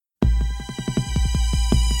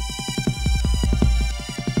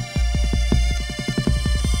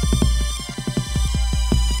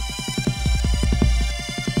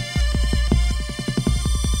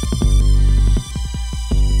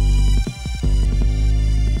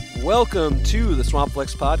Welcome to the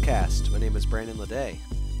Swampflex Podcast. My name is Brandon Leday.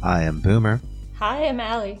 I am Boomer. Hi, I'm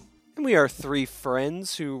Allie. And we are three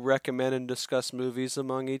friends who recommend and discuss movies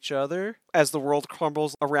among each other as the world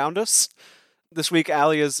crumbles around us. This week,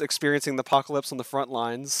 Allie is experiencing the apocalypse on the front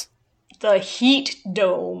lines. The heat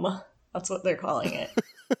dome. That's what they're calling it.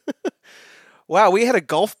 Wow, we had a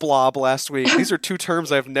Gulf blob last week. These are two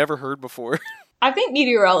terms I've never heard before. I think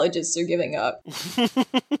meteorologists are giving up.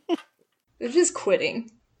 They're just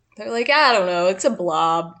quitting. They're like, I don't know, it's a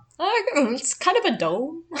blob. It's kind of a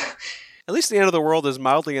dome. At least the end of the world is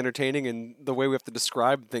mildly entertaining in the way we have to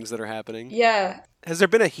describe things that are happening. Yeah. Has there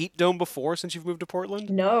been a heat dome before since you've moved to Portland?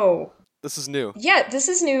 No. This is new. Yeah, this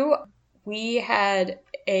is new. We had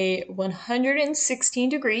a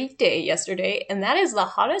 116-degree day yesterday, and that is the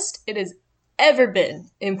hottest it has ever been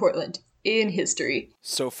in Portland in history.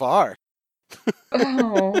 So far.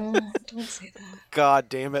 Oh, don't say that. God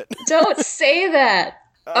damn it. Don't say that.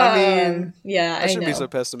 I mean, yeah, I shouldn't know. be so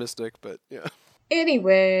pessimistic, but yeah.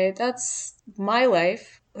 Anyway, that's my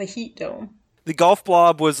life, the heat dome. The Gulf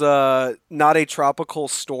blob was not a tropical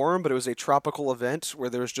storm, but it was a tropical event where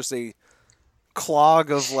there was just a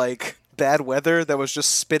clog of like bad weather that was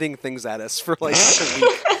just spitting things at us for like a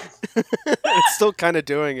week. It's still kind of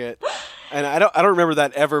doing it, and I don't remember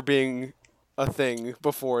that ever being a thing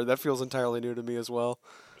before. That feels entirely new to me as well.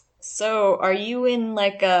 So, are you in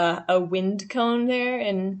like a wind cone there,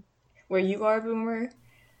 and where you are, Boomer?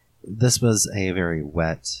 This was a very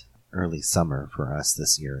wet early summer for us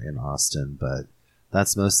this year in Austin, but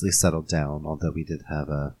that's mostly settled down, although we did have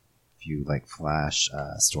a few like flash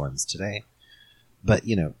storms today. But,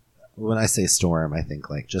 you know, when I say storm, I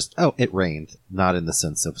think like just, oh, it rained, not in the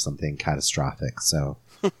sense of something catastrophic. So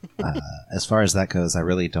as far as that goes, I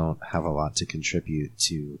really don't have a lot to contribute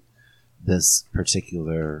to this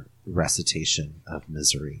particular recitation of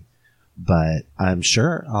misery. But I'm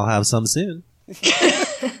sure I'll have some soon.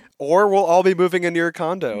 Or we'll all be moving into your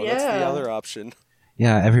condo. Yeah. That's the other option.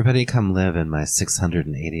 Yeah, everybody come live in my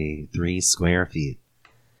 683 square feet.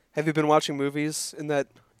 Have you been watching movies in that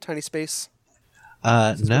tiny space?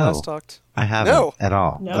 No, Last talked? I haven't No. at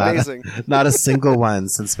all. No. Amazing. Not a single one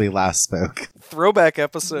since we last spoke. Throwback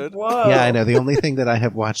episode. Whoa. Yeah, I know. The only thing that I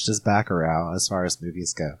have watched is Bacurau as far as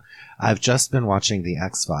movies go. I've just been watching The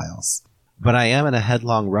X-Files. But I am in a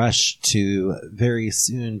headlong rush to very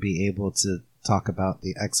soon be able to talk about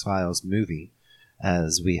the X-Files movie,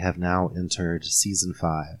 as we have now entered season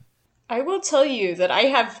 5. I will tell you that I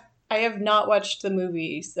have not watched the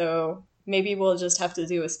movie, so maybe we'll just have to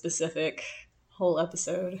do a specific whole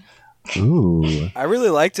episode. Ooh. I really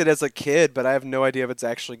liked it as a kid, but I have no idea if it's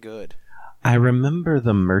actually good. I remember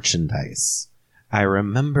the merchandise. I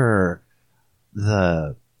remember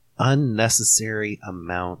the unnecessary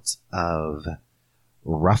amount of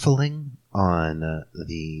ruffling on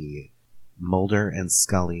the Mulder and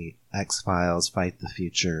Scully X-Files Fight the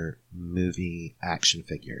Future movie action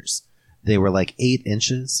figures. They were like 8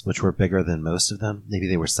 inches, which were bigger than most of them. Maybe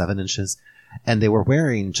they were 7 inches. And they were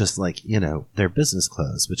wearing just like, you know, their business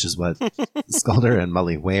clothes, which is what Sculder and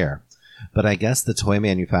Mully wear. But I guess the toy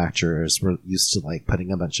manufacturers were used to like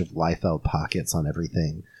putting a bunch of Liefeld pockets on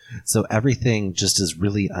everything. So everything just is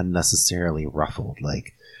really unnecessarily ruffled.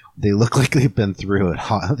 Like they look like they've been through it.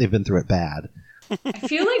 They've been through it bad. I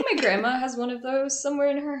feel like my grandma has one of those somewhere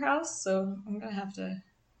in her house, so I'm gonna have to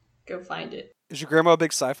go find it. Is your grandma a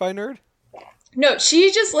big sci-fi nerd? No,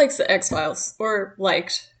 she just likes the X-Files, or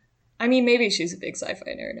liked. I mean, maybe she's a big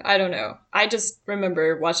sci-fi nerd. I don't know. I just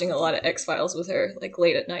remember watching a lot of X-Files with her, like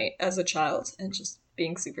late at night as a child, and just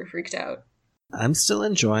being super freaked out. I'm still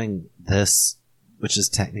enjoying this, which is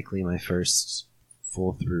technically my first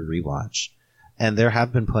full-through rewatch. And there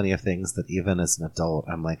have been plenty of things that even as an adult,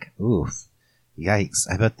 I'm like, oof. Yikes,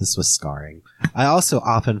 I bet this was scarring. I also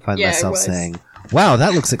often find myself saying, wow,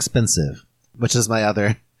 that looks expensive, which is my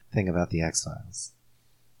other thing about the X-Files.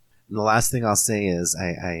 And the last thing I'll say is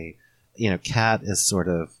Kat is sort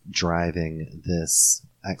of driving this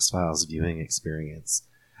X-Files viewing experience.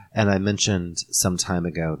 And I mentioned some time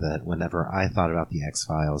ago that whenever I thought about the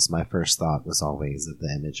X-Files, my first thought was always of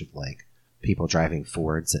the image of like people driving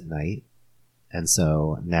Fords at night. And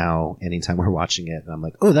so now, anytime we're watching it, I'm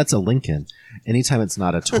like, oh, that's a Lincoln. Anytime it's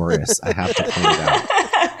not a Taurus, I have to point it out.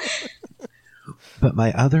 But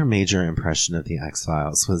my other major impression of the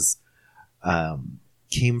X-Files was,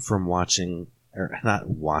 came from watching, or not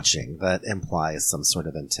watching, that implies some sort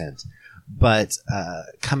of intent, but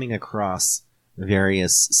coming across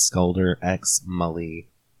various Mulder X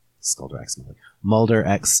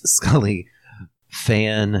Scully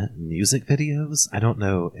fan music videos. I don't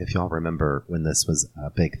know if y'all remember when this was a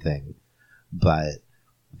big thing, but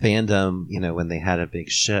fandom, when they had a big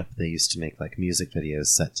ship, they used to make like music videos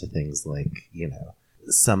set to things like,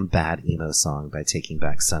 some bad emo song by Taking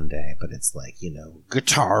Back Sunday, but it's like,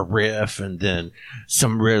 guitar riff and then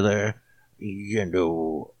some really,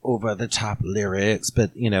 over the top lyrics.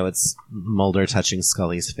 But, it's Mulder touching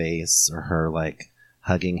Scully's face or her like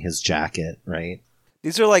hugging his jacket, right?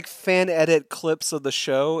 These are like fan edit clips of the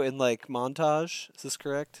show in like montage. Is this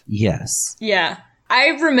correct? Yes. Yeah. I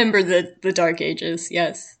remember the Dark Ages,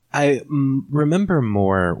 yes. I remember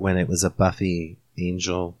more when it was a Buffy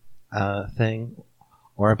Angel thing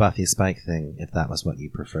or a Buffy Spike thing, if that was what you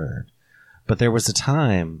preferred. But there was a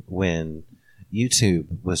time when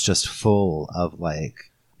YouTube was just full of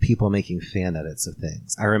like people making fan edits of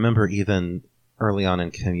things. I remember even early on in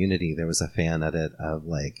Community, there was a fan edit of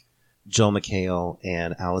like Joel McHale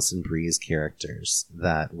and Alison Brie's characters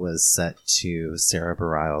that was set to Sarah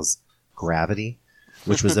Bareilles' Gravity,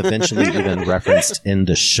 which was eventually even referenced in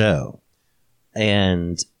the show.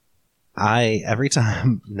 And every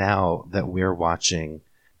time now that we're watching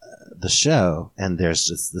the show and there's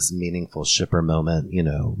just this meaningful shipper moment,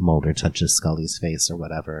 Mulder touches Scully's face or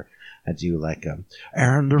whatever, I do like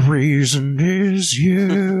and the reason is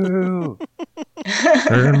you.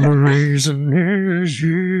 And the reason is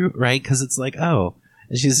you. Right? Because it's like, oh.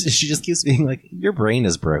 And she just keeps being like, your brain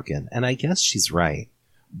is broken. And I guess she's right.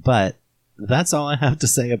 But that's all I have to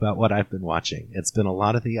say about what I've been watching. It's been a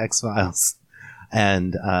lot of the X-Files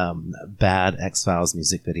and bad X-Files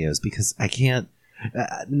music videos because I can't.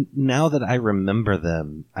 Now that I remember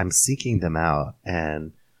them, I'm seeking them out.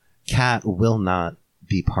 And Kat will not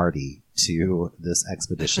be party to this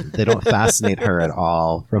expedition. They don't fascinate her at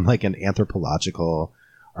all from like an anthropological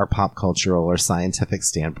or pop cultural or scientific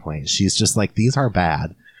standpoint. She's just like, these are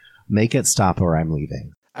bad. Make it stop or I'm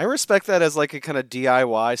leaving. I respect that as like a kind of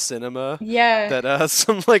DIY cinema. Yeah. That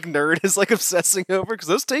some like nerd is like obsessing over because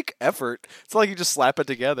those take effort. It's not like you just slap it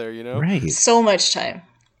together, Right. So much time.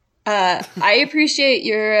 I appreciate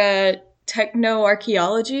your techno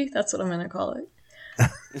archaeology. That's what I'm going to call it.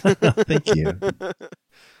 Thank you.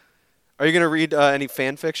 Are you going to read any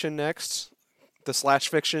fan fiction next? The slash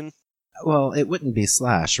fiction? Well, it wouldn't be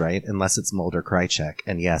slash, right? Unless it's Mulder Krychek.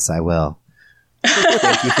 And yes, I will.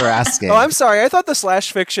 Thank you for asking. Oh, I'm sorry. I thought the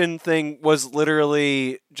slash fiction thing was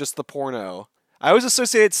literally just the porno. I always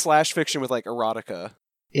associated slash fiction with like erotica.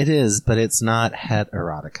 It is, but it's not het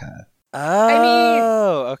erotica.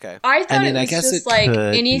 Oh, okay. I thought it was guess just it like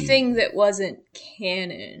could anything be. that wasn't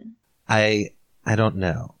canon. I don't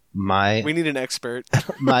know. We need an expert.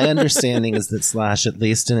 My understanding is that slash, at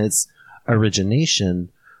least in its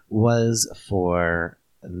origination, was for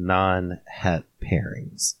non-het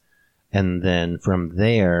pairings. And then from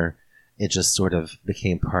there, it just sort of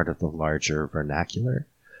became part of the larger vernacular.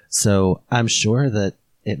 So I'm sure that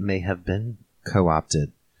it may have been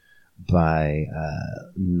co-opted by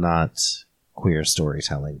not queer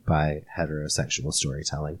storytelling, by heterosexual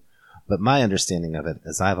storytelling. But my understanding of it,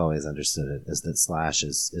 as I've always understood it, is that slash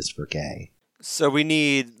is for gay. So we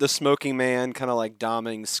need the smoking man, kind of like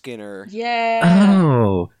doming Skinner. Yeah.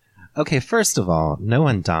 Oh, okay. First of all, no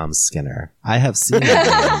one doms Skinner. I have seen him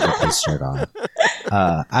with his shirt on.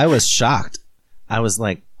 I was shocked. I was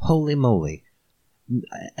like, holy moly.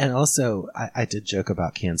 And also, I did joke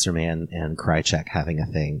about Cancer Man and Krychek having a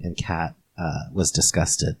thing, and Kat was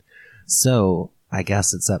disgusted. So I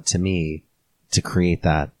guess it's up to me to create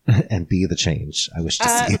that and be the change I wish to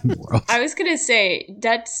see in the world. I was going to say,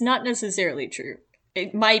 that's not necessarily true.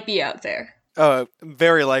 It might be out there.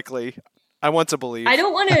 Very likely. I want to believe. I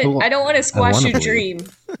don't want to squash your believe. dream.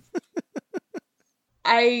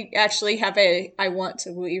 I actually have a I want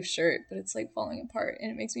to believe shirt, but it's like falling apart and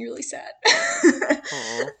it makes me really sad.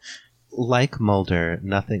 Like Mulder,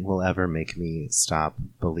 nothing will ever make me stop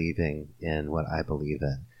believing in what I believe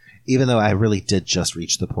in. Even though I really did just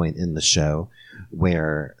reach the point in the show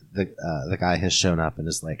where the guy has shown up and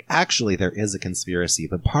is like, actually, there is a conspiracy,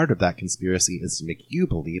 but part of that conspiracy is to make you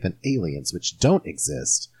believe in aliens, which don't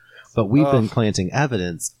exist. But we've been planting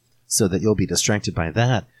evidence so that you'll be distracted by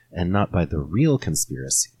that and not by the real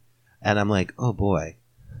conspiracy. And I'm like, oh boy,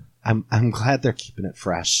 I'm glad they're keeping it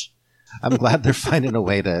fresh. I'm glad they're finding a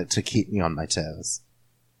way to keep me on my toes.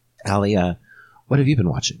 Allie, what have you been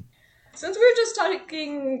watching? Since we're just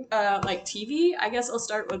talking like TV, I guess I'll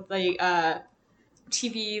start with the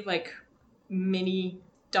TV like mini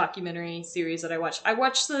documentary series that I watched. I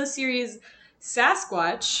watched the series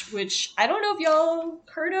Sasquatch, which I don't know if y'all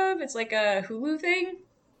heard of. It's like a Hulu thing.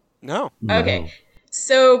 No. Okay.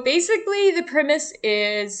 So basically the premise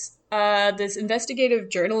is this investigative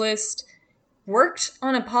journalist worked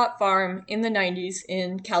on a pot farm in the 90s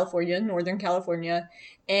in California, Northern California,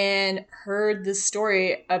 and heard this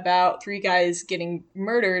story about three guys getting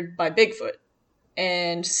murdered by Bigfoot.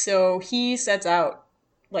 And so he sets out,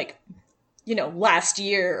 like, last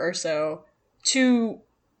year or so to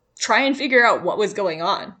try and figure out what was going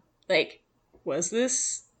on. Like, was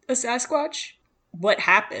this a Sasquatch? What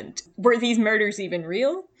happened? Were these murders even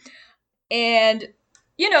real? And,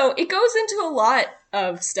 it goes into a lot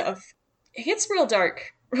of stuff. It gets real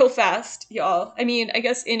dark real fast, y'all. I mean, I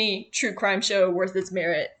guess any true crime show worth its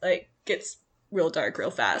merit, like, gets real dark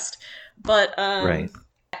real fast. But, Right.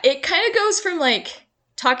 it kind of goes from, like,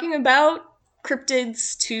 talking about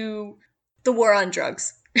cryptids to the war on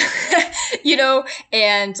drugs,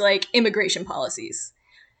 and, like, immigration policies.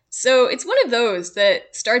 So it's one of those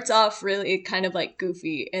that starts off really kind of, like,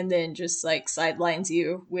 goofy and then just, like, sidelines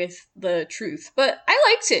you with the truth. But I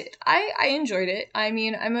liked it. I enjoyed it. I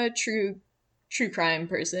mean, I'm a true crime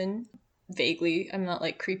person, vaguely. I'm not,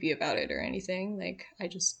 like, creepy about it or anything. Like, I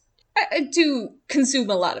do consume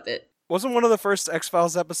a lot of it. Wasn't one of the first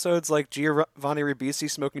X-Files episodes like Giovanni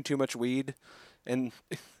Ribisi smoking too much weed and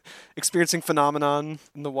experiencing phenomenon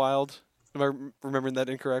in the wild? Am I remembering that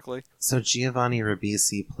incorrectly? So Giovanni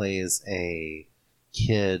Ribisi plays a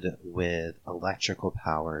kid with electrical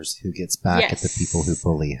powers who gets back at the people who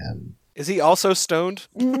bully him. Is he also stoned?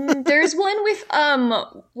 There's one with,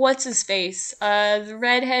 what's his face? The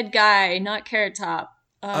redhead guy, not Carrot Top.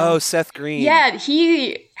 Seth Green. Yeah,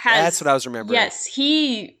 he has... That's what I was remembering. Yes,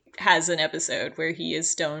 he has an episode where he is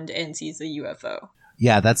stoned and sees a UFO.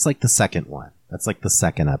 Yeah, that's like the second one. That's like the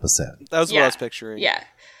second episode. That was what I was picturing. Yeah.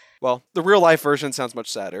 Well, the real life version sounds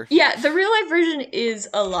much sadder. Yeah, the real life version is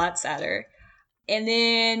a lot sadder. And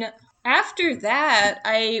then after that,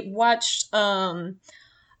 I watched the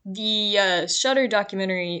Shudder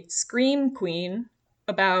documentary Scream Queen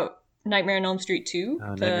about Nightmare on Elm Street 2. Oh,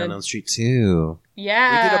 Nightmare on Elm Street 2.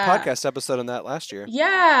 Yeah. We did a podcast episode on that last year.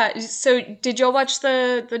 Yeah. So did y'all watch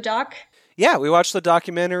the doc? Yeah, we watched the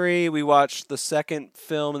documentary, we watched the second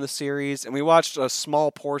film in the series, and we watched a small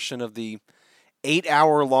portion of the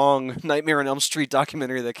 8-hour-long Nightmare on Elm Street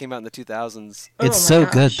documentary that came out in the 2000s. It's so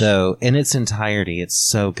good, though. In its entirety, it's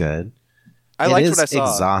so good. I liked what I It saw.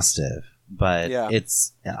 is exhaustive, but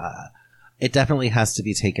it definitely has to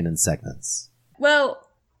be taken in segments. Well,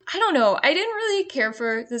 I don't know. I didn't really care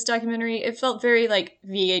for this documentary. It felt very, like,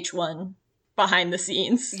 VH1 behind the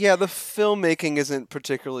scenes. Yeah, the filmmaking isn't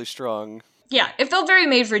particularly strong. Yeah, it felt very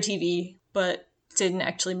made for TV, but didn't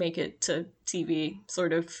actually make it to TV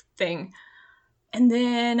sort of thing. And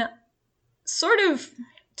then, sort of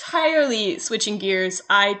entirely switching gears,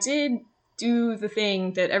 I did do the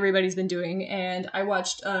thing that everybody's been doing, and I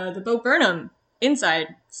watched the Bo Burnham Inside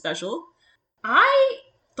special. I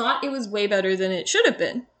thought it was way better than it should have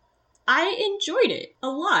been. I enjoyed it a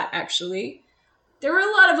lot, actually. There were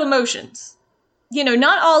a lot of emotions.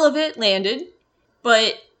 Not all of it landed,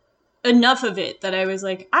 but enough of it that I was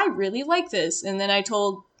like, I really like this. And then I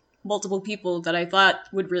told multiple people that I thought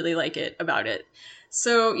would really like it about it.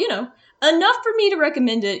 So, enough for me to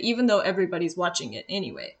recommend it, even though everybody's watching it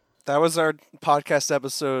anyway. That was our podcast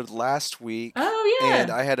episode last week. Oh, yeah.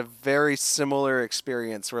 And I had a very similar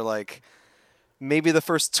experience where, like, maybe the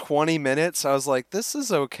first 20 minutes, I was like, this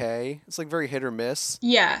is okay. It's, like, very hit or miss.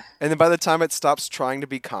 Yeah. And then by the time it stops trying to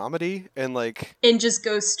be comedy and, like... And just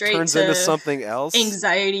goes straight turns to into something else.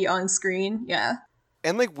 Anxiety on screen, yeah.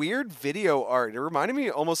 And, like, weird video art. It reminded me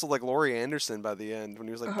almost of, like, Laurie Anderson by the end when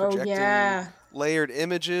he was, like, projecting layered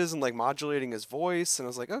images and, like, modulating his voice. And I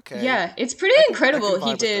was like, okay. Yeah, it's pretty incredible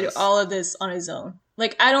he did all of this on his own.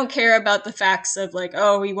 Like, I don't care about the facts of, like,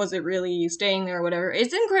 oh, he wasn't really staying there or whatever.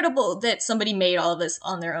 It's incredible that somebody made all of this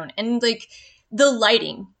on their own. And, like, the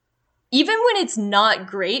lighting. Even when it's not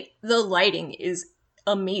great, the lighting is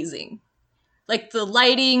amazing. Like, the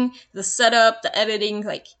lighting, the setup, the editing,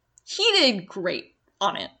 like, he did great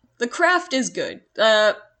on it. The craft is good.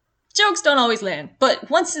 Jokes don't always land, but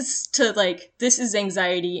once it's to, like, this is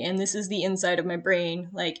anxiety and this is the inside of my brain,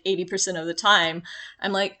 like, 80% of the time,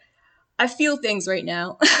 I'm like, I feel things right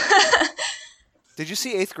now. Did you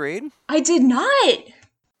see 8th Grade? I did not.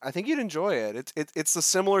 I think you'd enjoy it. It's a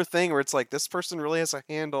similar thing where it's like, this person really has a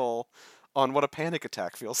handle on what a panic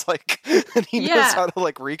attack feels like. And he knows how to,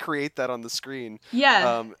 like, recreate that on the screen.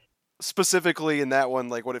 Yeah. Specifically in that one,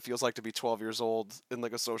 like, what it feels like to be 12 years old in,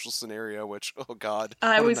 like, a social scenario, which, oh god.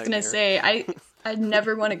 I was going to say, I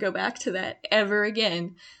never want to go back to that ever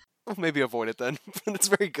again. Well, maybe avoid it then. It's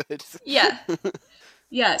very good. Yeah.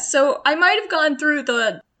 Yeah, so I might have gone through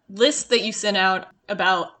the list that you sent out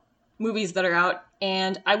about movies that are out,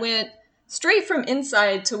 and I went straight from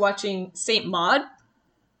Inside to watching Saint Maud,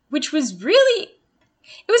 which was really,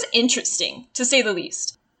 it was interesting, to say the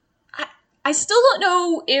least. I still don't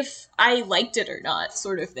know if I liked it or not,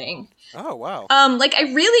 sort of thing. Oh, wow. I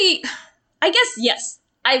guess, yes,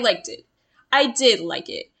 I liked it. I did like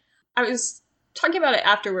it. I was talking about it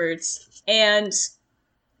afterwards, and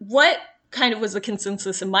what kind of was the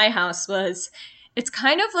consensus in my house was, it's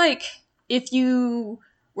kind of like if you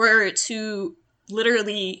were to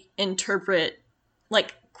literally interpret,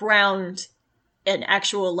 like, ground an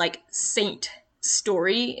actual, like, saint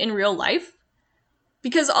story in real life.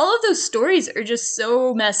 Because all of those stories are just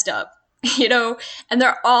so messed up, you know? And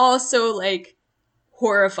they're all so, like,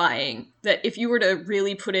 horrifying that if you were to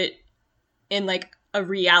really put it in, like, a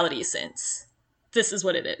reality sense, this is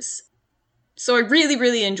what it is. So I really,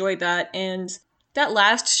 really enjoyed that. And that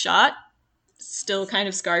last shot still kind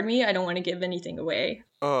of scarred me. I don't want to give anything away.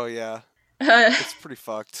 Oh, yeah. It's pretty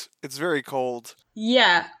fucked. It's very cold.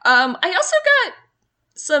 Yeah. I also got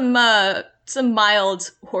some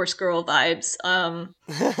mild horse girl vibes. Some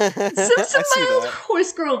mild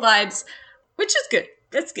horse girl vibes, which is good.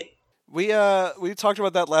 That's good. We talked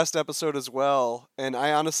about that last episode as well, and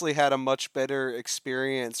I honestly had a much better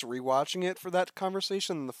experience rewatching it for that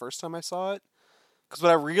conversation than the first time I saw it. Because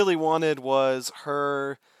what I really wanted was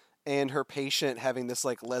her and her patient having this,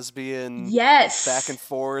 like, lesbian back and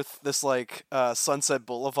forth, this, like, Sunset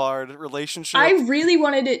Boulevard relationship. I really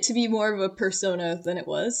wanted it to be more of a persona than it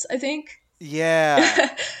was, I think.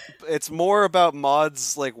 Yeah. It's more about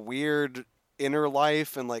Maud's, like, weird inner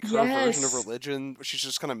life and, like, her version of religion, which she's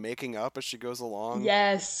just kind of making up as she goes along.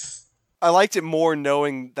 Yes. I liked it more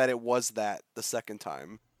knowing that it was that the second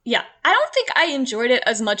time. Yeah. I don't think I enjoyed it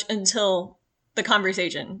as much until the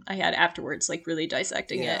conversation I had afterwards, like, really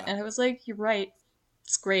dissecting it. And I was like, you're right.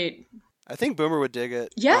 It's great. I think Boomer would dig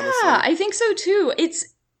it. Yeah, honestly. I think so too.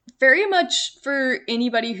 It's very much for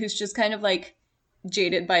anybody who's just kind of, like,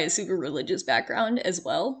 jaded by a super religious background as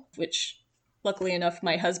well, which luckily enough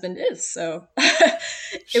my husband is, so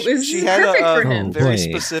it was she had perfect for him. A very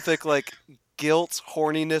specific, like,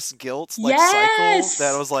 horniness guilt, like, cycle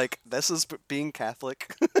that was like, this is being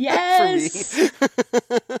Catholic. Yes. For me.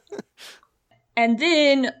 And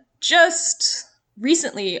then just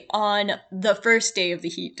recently on the first day of the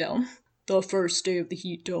Heat Dome, when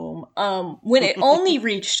it only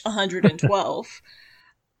reached 112,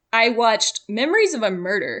 I watched Memories of a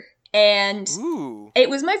Murder, and it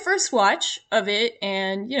was my first watch of it,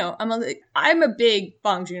 and, you know, I'm a big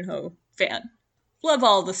Bong Joon-ho fan. Love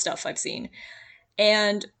all the stuff I've seen.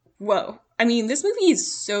 And, whoa, I mean, this movie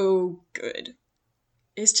is so good.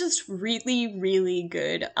 It's just really, really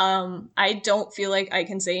good. I don't feel like I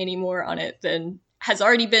can say any more on it than has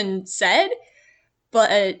already been said,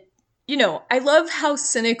 but, you know, I love how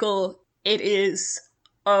cynical it is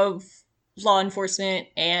of law enforcement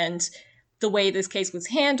and the way this case was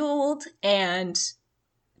handled and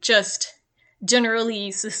just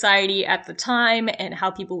generally society at the time and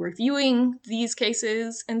how people were viewing these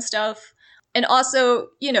cases and stuff. And also,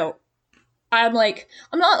 you know, I'm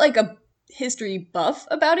not like a history buff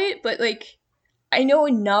about it, but, like, I know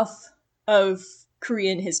enough of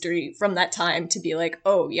Korean history from that time to be like,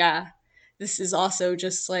 oh yeah, this is also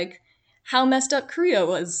just, like, how messed up Korea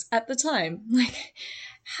was at the time. Like,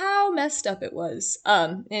 how messed up it was.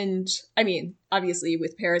 And I mean, obviously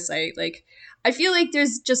with Parasite, like, I feel like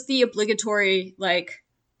there's just the obligatory, like,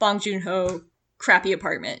 Bong Joon-ho crappy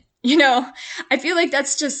apartment, you know? I feel like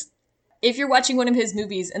that's just, if you're watching one of his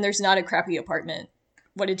movies and there's not a crappy apartment,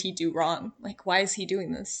 what did he do wrong? Like, why is he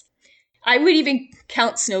doing this? I would even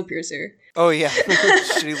count Snowpiercer. Oh, yeah.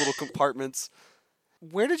 Shitty little compartments.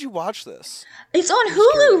 Where did you watch this? It's on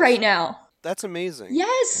Hulu right now. That's amazing.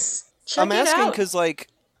 Yes. Check I'm it asking out. because, like,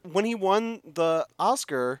 when he won the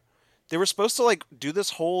Oscar, they were supposed to, like, do this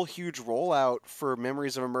whole huge rollout for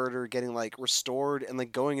Memories of a Murder getting, like, restored and,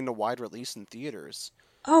 like, going into wide release in theaters.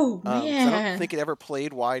 Oh, man. I don't think it ever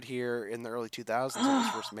played wide here in the early 2000s when it was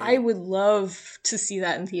first made. I would love to see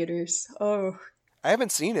that in theaters. Oh. I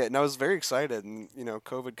haven't seen it, and I was very excited, and, you know,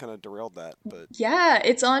 COVID kind of derailed that. But yeah,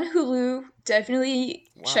 it's on Hulu.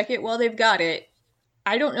 Definitely check it while they've got it.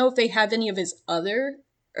 I don't know if they have any of his other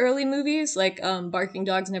early movies, like Barking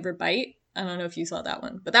Dogs Never Bite. I don't know if you saw that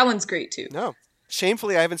one, but that one's great too. No.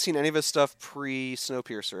 Shamefully, I haven't seen any of his stuff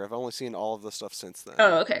pre-Snowpiercer. I've only seen all of the stuff since then.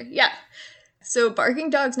 Oh, okay. Yeah. So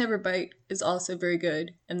Barking Dogs Never Bite is also very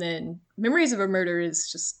good. And then Memories of a Murder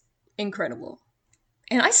is just incredible.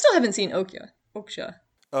 And I still haven't seen Okja.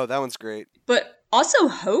 Oh, that one's great. But also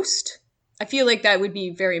Host. I feel like that would be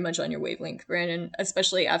very much on your wavelength, Brandon,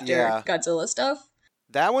 especially after Godzilla stuff.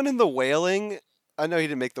 That one and The Wailing, I know he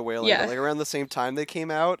didn't make The Wailing, but Yeah. like around the same time they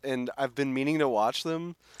came out, and I've been meaning to watch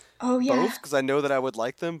them Oh yeah. both because I know that I would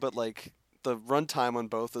like them, but like the runtime on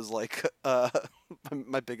both is like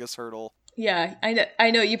my biggest hurdle. Yeah,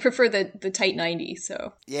 I know you prefer the tight 90,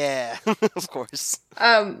 so Yeah, of course.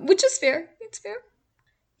 which is fair. It's fair.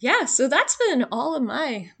 Yeah, so that's been all of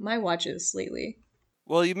my watches lately.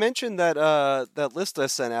 Well, you mentioned that that list I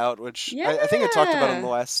sent out, which I think I talked about on the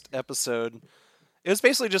Yeah. last episode. It was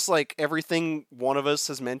basically just like everything one of us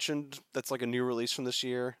has mentioned that's like a new release from this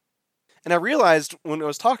year. And I realized when I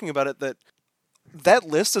was talking about it that that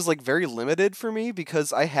list is like very limited for me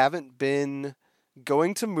because I haven't been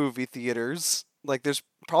going to movie theaters. Like there's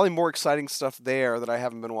probably more exciting stuff there that I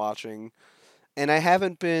haven't been watching. And I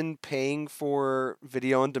haven't been paying for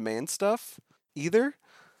video on demand stuff either.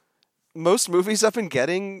 Most movies I've been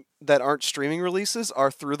getting that aren't streaming releases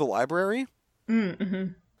are through the library. Mm-hmm.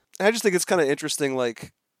 And I just think it's kind of interesting,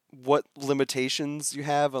 like what limitations you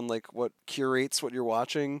have on like what curates what you're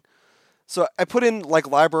watching. So I put in like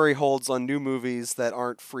library holds on new movies that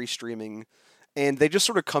aren't free streaming, and they just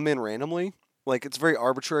sort of come in randomly. Like it's very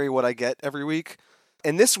arbitrary what I get every week.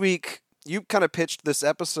 And this week, you kind of pitched this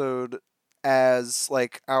episode as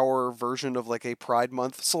like our version of like a Pride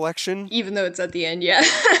Month selection. Even though it's at the end, yeah.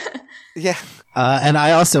 Yeah. And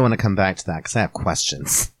I also want to come back to that because I have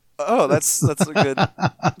questions. Oh, that's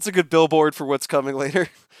a good billboard for what's coming later.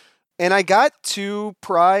 And I got two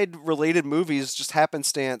Pride related movies just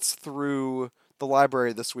happenstance through the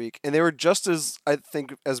library this week, and they were just as I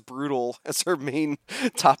think as brutal as our main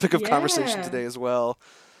topic of conversation Yeah. today as well.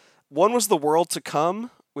 One was The World to Come,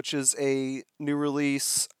 which is a new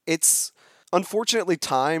release. It's unfortunately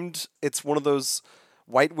timed. It's one of those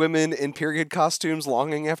white women in period costumes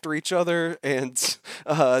longing after each other and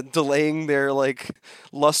delaying their like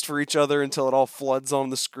lust for each other until it all floods on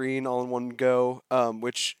the screen all in one go.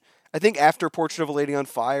 Which I think after Portrait of a Lady on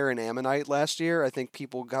Fire and Ammonite last year, I think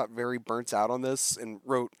people got very burnt out on this and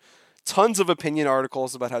wrote tons of opinion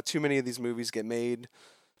articles about how too many of these movies get made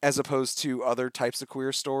as opposed to other types of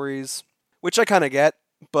queer stories, which I kind of get,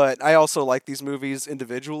 but I also like these movies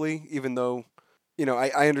individually, even though, you know,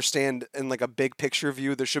 I understand in like a big picture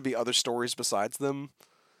view, there should be other stories besides them.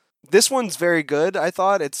 This one's very good, I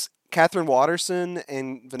thought. It's Catherine Watterson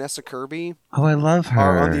and Vanessa Kirby Oh, I love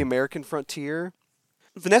are on her. the American frontier.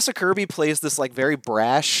 Vanessa Kirby plays this like very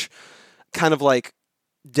brash, kind of like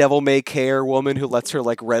devil may care woman who lets her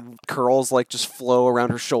like red curls like just flow around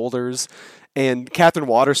her shoulders. And Catherine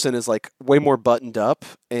Watterson is like way more buttoned up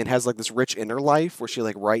and has like this rich inner life where she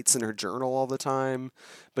like writes in her journal all the time,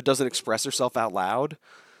 but doesn't express herself out loud.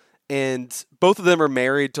 And both of them are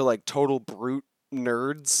married to like total brute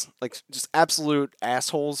nerds, like just absolute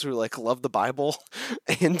assholes who like love the Bible.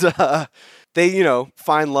 And they, you know,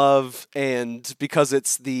 find love, and because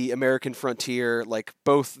it's the American frontier, like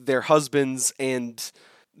both their husbands and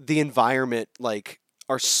the environment like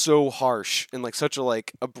are so harsh and like such a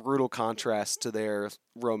like a brutal contrast to their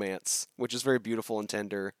romance, which is very beautiful and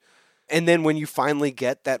tender. And then when you finally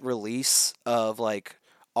get that release of like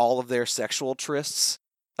all of their sexual trysts,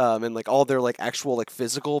 and like all their like actual like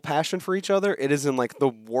physical passion for each other, it is in like the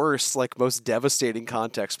worst, like most devastating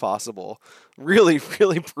context possible. Really,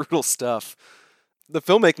 really brutal stuff. The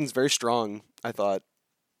filmmaking's very strong, I thought.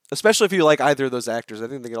 Especially if you like either of those actors. I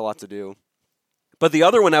think they get a lot to do. But the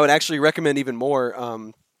other one I would actually recommend even more.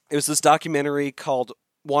 It was this documentary called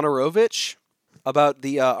Wojnarowicz about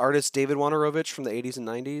the artist David Wojnarowicz from the 80s and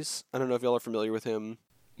 90s. I don't know if y'all are familiar with him.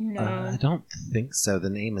 No. I don't think so. The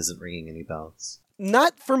name isn't ringing any bells.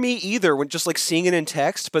 Not for me either, when just like seeing it in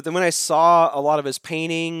text, but then when I saw a lot of his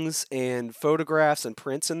paintings and photographs and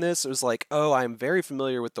prints in this, it was like, oh, I'm very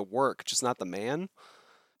familiar with the work, just not the man.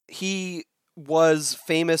 He was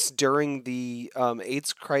famous during the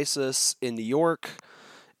AIDS crisis in New York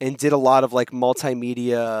and did a lot of like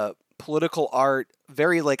multimedia political art,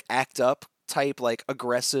 very like act up type, like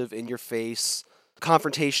aggressive, in your face,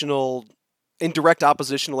 confrontational, in direct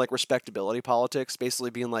opposition to like respectability politics,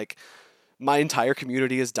 basically being like, my entire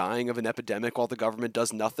community is dying of an epidemic while the government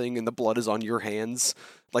does nothing and the blood is on your hands,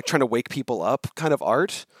 like trying to wake people up kind of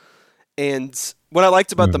art. And what I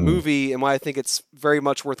liked about the movie and why I think it's very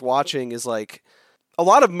much worth watching is like a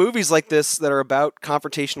lot of movies like this that are about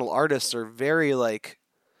confrontational artists are very like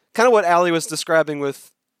kind of what Allie was describing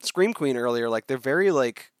with Scream Queen earlier. Like they're very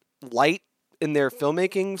like light in their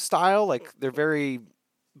filmmaking style. Like they're very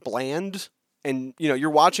bland, and you know, you're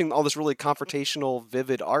watching all this really confrontational,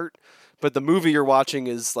 vivid art, but the movie you're watching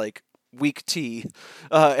is like weak tea.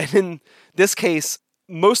 And in this case,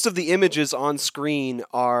 most of the images on screen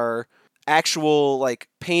are actual like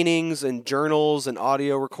paintings and journals and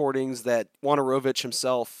audio recordings that Wojnarowicz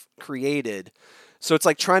himself created. So it's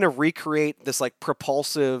like trying to recreate this like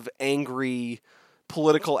propulsive, angry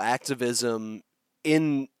political activism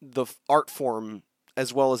in the art form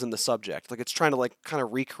as well as in the subject. Like it's trying to like kind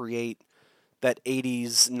of recreate that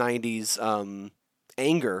 80s, 90s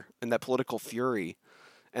anger and that political fury.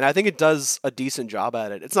 And I think it does a decent job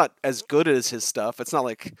at it. It's not as good as his stuff. It's not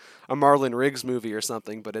like a Marlon Riggs movie or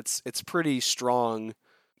something, but it's pretty strong.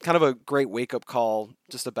 Kind of a great wake-up call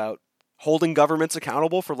just about holding governments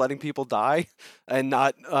accountable for letting people die and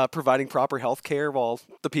not providing proper health care while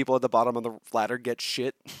the people at the bottom of the ladder get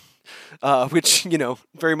shit. Which,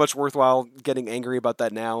 very much worthwhile getting angry about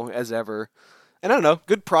that now as ever. And I don't know,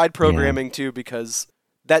 good pride programming too, because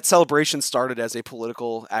that celebration started as a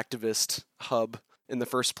political activist hub in the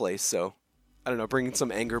first place. So, I don't know, bringing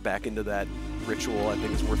some anger back into that ritual I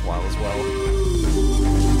think is worthwhile as well.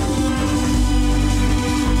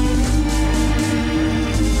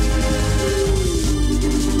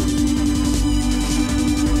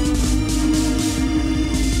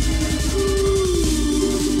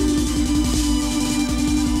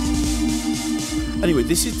 Anyway,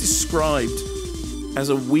 this is described as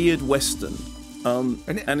a weird Western.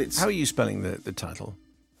 And it's... How are you spelling the title?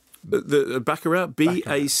 The Bacurau,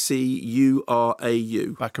 Bacurau.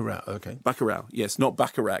 Bacurau, okay. Bacurau, yes, not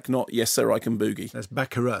Bacharach, not Yes Sir I Can Boogie. That's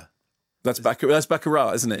Baccarat. That's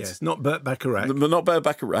Bacurau, isn't it? Yes, not Burt Bacharach. Not Burt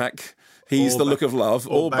Bacharach. He's the look of love.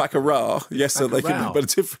 Or Bacurau. Yes, so they can be,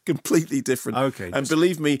 but completely different. Okay. And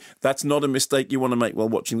believe me, that's not a mistake you want to make while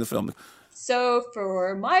watching the film. So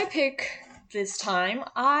for my pick this time,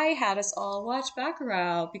 I had us all watch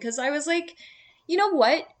Bacurau because I was like, you know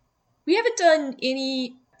what? We haven't done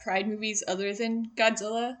any Pride movies other than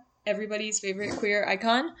Godzilla, everybody's favorite queer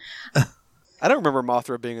icon. I don't remember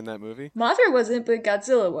Mothra being in that movie. Mothra wasn't, but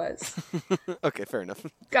Godzilla was. Okay, fair enough.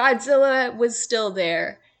 Godzilla was still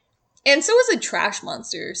there. And so was a trash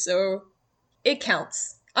monster, so it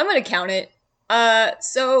counts. I'm going to count it.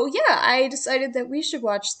 So yeah, I decided that we should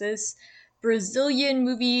watch this Brazilian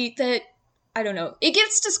movie that, I don't know, it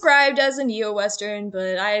gets described as a neo-Western,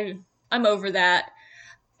 but I'm over that.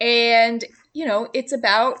 And, it's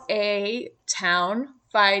about a town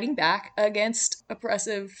fighting back against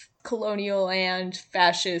oppressive colonial and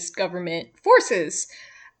fascist government forces.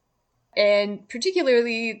 And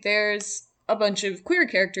particularly, there's a bunch of queer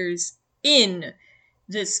characters in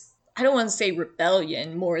this, I don't want to say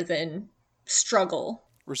rebellion more than struggle.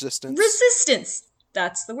 Resistance.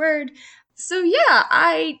 That's the word. So yeah,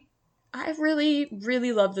 I really,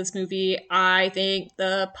 really love this movie. I think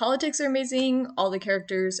the politics are amazing. All the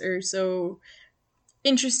characters are so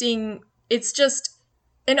interesting. It's just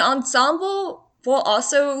an ensemble while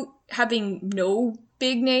also having no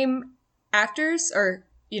big name actors, or,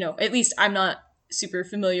 at least I'm not super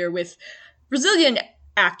familiar with Brazilian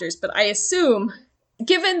actors, but I assume,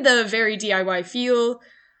 given the very DIY feel,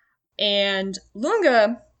 and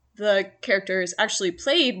Lunga, the character, is actually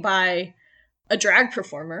played by a drag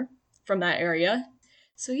performer from that area.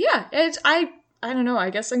 So yeah, I don't know, I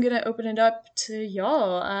guess I'm gonna open it up to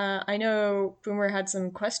y'all. I know Boomer had some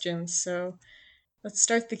questions, so let's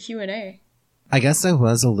start the Q&A. I guess I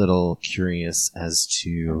was a little curious as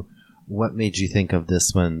to what made you think of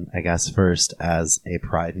this one, I guess, first as a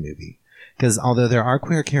Pride movie. Because although there are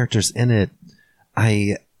queer characters in it,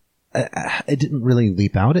 it didn't really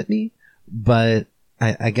leap out at me, but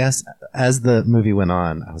I guess as the movie went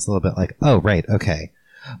on, I was a little bit like, oh, right, okay.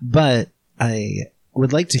 But I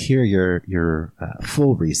would like to hear your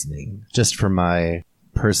full reasoning, just for my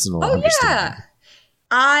personal understanding. Yeah.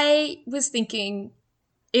 I was thinking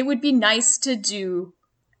it would be nice to do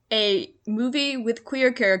a movie with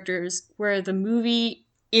queer characters where the movie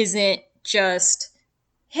isn't just,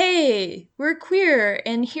 hey, we're queer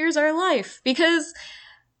and here's our life. Because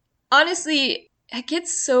honestly, it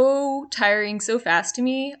gets so tiring so fast to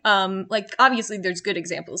me. Obviously there's good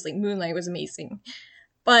examples, like Moonlight was amazing.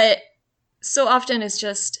 But so often it's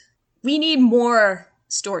just, we need more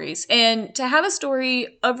stories. And to have a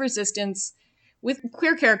story of resistance with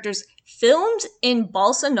queer characters filmed in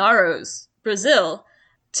Bolsonaro's Brazil,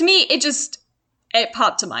 to me, it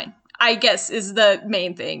popped to mind, I guess, is the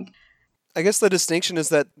main thing. I guess the distinction is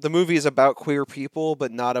that the movie is about queer people,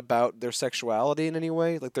 but not about their sexuality in any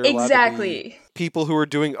way. Like they're allowed to be people who are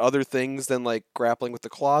doing other things than like grappling with the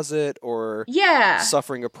closet or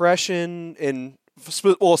suffering oppression. And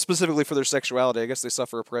specifically for their sexuality, I guess they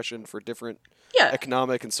suffer oppression for different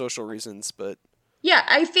economic and social reasons. But yeah,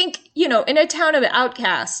 I think, in a town of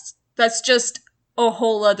outcasts, that's just a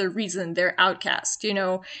whole other reason they're outcast.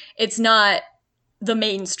 It's not the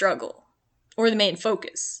main struggle or the main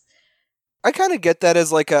focus. I kind of get that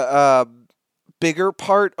as like a bigger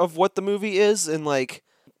part of what the movie is, and like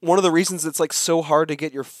one of the reasons it's like so hard to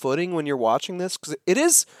get your footing when you're watching this, because it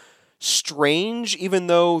is strange, even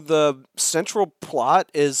though the central plot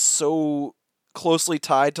is so closely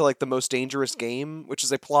tied to like the Most Dangerous Game, which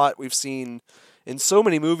is a plot we've seen in so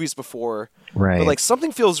many movies before. Right. But like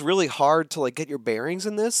something feels really hard to like get your bearings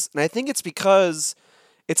in this, and I think it's because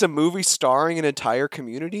it's a movie starring an entire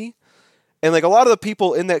community. And like a lot of the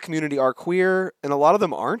people in that community are queer, and a lot of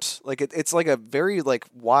them aren't. Like it's like a very like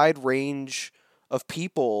wide range of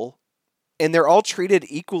people, and they're all treated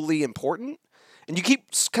equally important. And you keep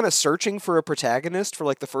kind of searching for a protagonist for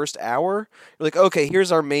like the first hour. You're like, okay,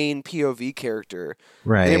 here's our main POV character.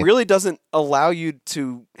 Right. And it really doesn't allow you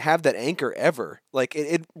to have that anchor ever. Like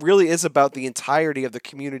it really is about the entirety of the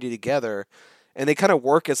community together, and they kind of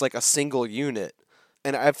work as like a single unit.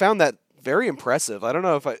 And I found that very impressive. I don't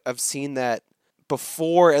know if I've seen that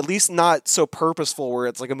before, at least not so purposeful, where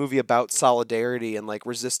it's like a movie about solidarity and like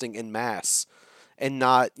resisting en masse, and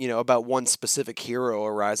not, you know, about one specific hero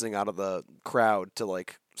arising out of the crowd to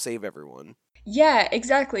like save everyone. Yeah,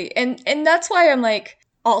 exactly. And that's why I'm like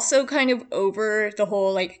also kind of over the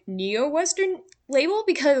whole like neo-Western label,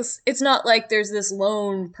 because it's not like there's this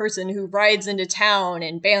lone person who rides into town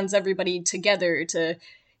and bands everybody together to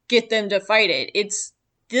get them to fight it. It's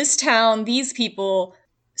this town, these people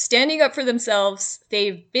standing up for themselves.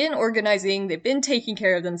 They've been organizing, they've been taking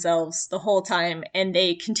care of themselves the whole time, and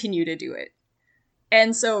they continue to do it.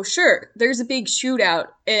 And so, sure, there's a big shootout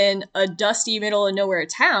in a dusty middle of nowhere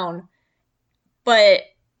town, but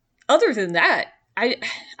other than that, I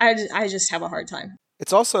just have a hard time.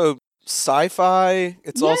 It's also sci-fi.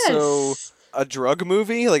 It's Yes. also a drug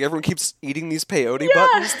movie. Like everyone keeps eating these peyote Yeah.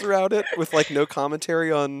 buttons throughout it, with like no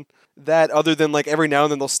commentary on that, other than like every now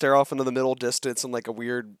and then they'll stare off into the middle distance and like a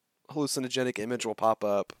weird hallucinogenic image will pop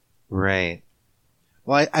up. Right.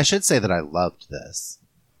 Well, I should say that I loved this.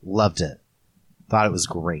 Loved it. Thought it was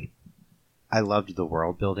great. I loved the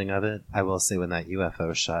world building of it. I will say when that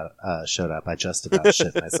UFO showed up, I just about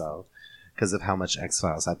shit myself because of how much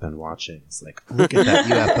X-Files I've been watching. It's like, look at that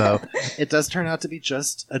UFO. It does turn out to be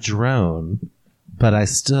just a drone, but I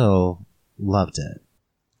still loved it.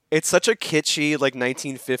 It's such a kitschy like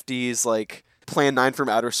 1950s like Plan 9 from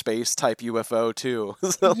outer space type UFO too.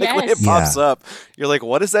 So like when it Yes. pops up, you're like,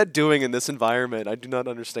 what is that doing in this environment? I do not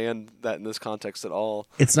understand that in this context at all.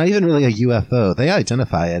 It's not even really a UFO. They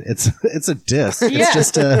identify it. It's a disc. Yeah.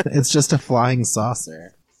 It's just a flying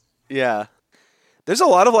saucer. Yeah. There's a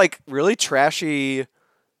lot of like really trashy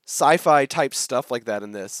sci-fi type stuff like that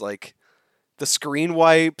in this. Like the screen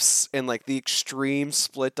wipes and like the extreme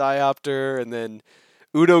split diopter, and then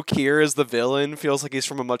Udo Kier as the villain feels like he's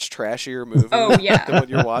from a much trashier movie Oh, yeah. than what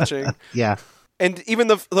you're watching. Yeah. And even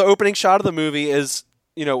the opening shot of the movie is,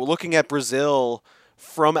 you know, looking at Brazil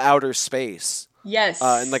from outer space. Yes.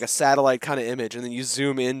 In like a satellite kind of image, and then you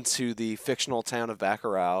zoom into the fictional town of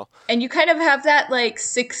Bacurau. And you kind of have that like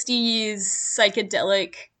 60s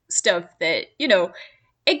psychedelic stuff that, you know,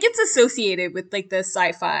 it gets associated with like the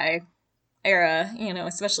sci-fi era, you know,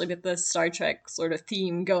 especially with the Star Trek sort of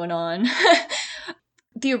theme going on.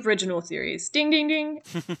 The original series. Ding, ding, ding.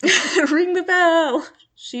 Ring the bell.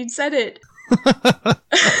 She said it.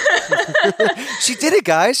 She did it,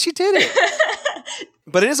 guys. She did it.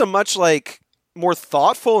 But it is a much like more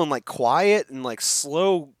thoughtful and like quiet and like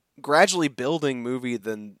slow, gradually building movie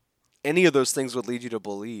than any of those things would lead you to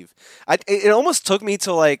believe. It almost took me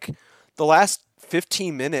to like the last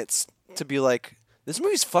 15 minutes to be like, this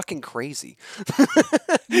movie's fucking crazy.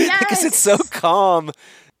 Because it's so calm.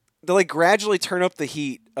 They like gradually turn up the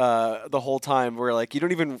heat the whole time, where like you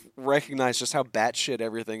don't even recognize just how batshit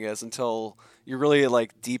everything is until you're really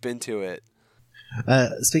like deep into it.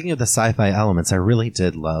 Speaking of the sci-fi elements, I really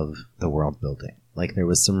did love the world building. Like there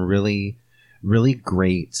was some really, really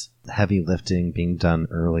great heavy lifting being done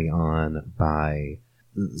early on by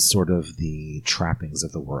sort of the trappings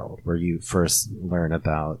of the world, where you first learn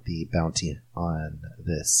about the bounty on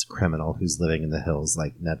this criminal who's living in the hills,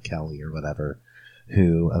 like Ned Kelly or whatever,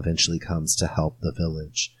 who eventually comes to help the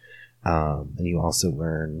village. And you also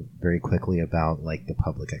learn very quickly about like the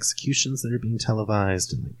public executions that are being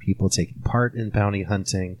televised and like people taking part in bounty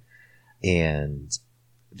hunting, and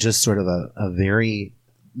just sort of a very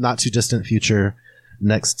not too distant future,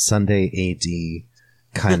 next Sunday AD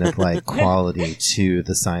kind of like quality to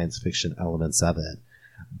the science fiction elements of it,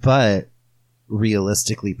 but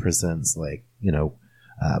realistically presents like, you know,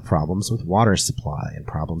 problems with water supply and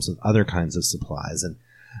problems with other kinds of supplies, and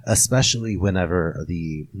especially whenever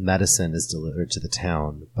the medicine is delivered to the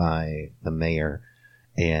town by the mayor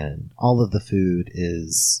and all of the food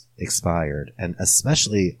is expired, and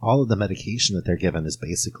especially all of the medication that they're given is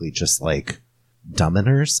basically just like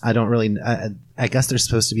dumbiners. I don't really. I guess they're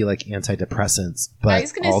supposed to be like antidepressants, but I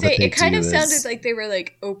was going to say, it kind of sounded like they were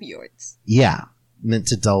like opioids. Yeah, meant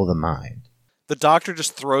to dull the mind. The doctor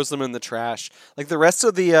just throws them in the trash. Like the rest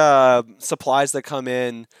of the supplies that come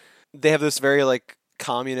in, they have this very like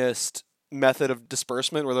communist method of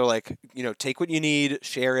disbursement where they're like, take what you need,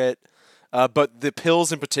 share it. But the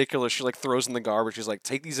pills in particular, she like throws in the garbage. She's like,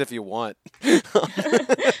 take these if you want.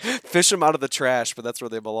 Fish them out of the trash, but that's where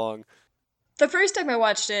they belong. The first time I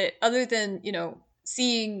watched it, other than,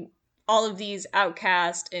 seeing all of these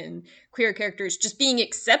outcast and queer characters just being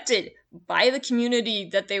accepted by the community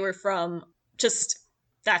that they were from,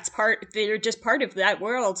 they're just part of that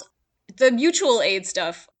world. The mutual aid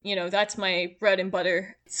stuff, that's my bread and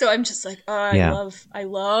butter. So I'm just like, I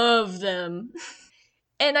love them.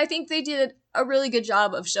 And I think they did a really good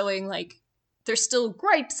job of showing like there's still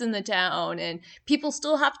gripes in the town and people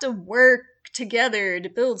still have to work together to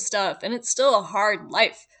build stuff and it's still a hard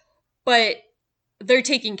life, but they're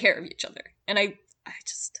taking care of each other. And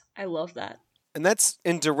I love that. And that's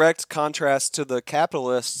in direct contrast to the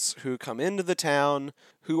capitalists who come into the town,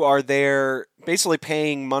 who are there basically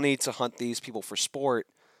paying money to hunt these people for sport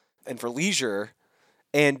and for leisure.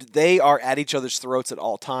 And they are at each other's throats at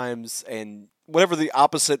all times. And whatever the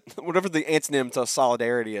antonym to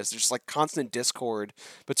solidarity is, there's just like constant discord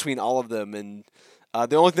between all of them. And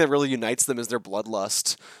the only thing that really unites them is their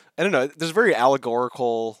bloodlust. I don't know. There's a very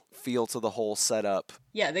allegorical feel to the whole setup.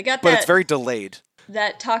 Yeah, they got but it's very delayed.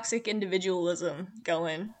 That toxic individualism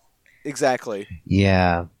going. Exactly.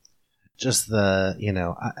 Yeah. Just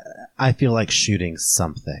I feel like shooting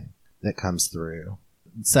something that comes through.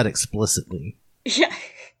 Said explicitly. Yeah.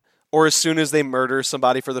 Or as soon as they murder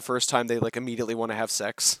somebody for the first time, they like immediately want to have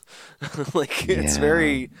sex. It's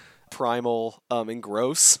very primal and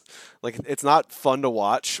gross. Like it's not fun to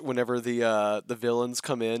watch whenever the villains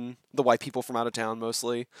come in, the white people from out of town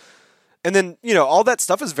mostly. And then, all that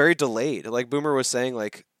stuff is very delayed. Like Boomer was saying,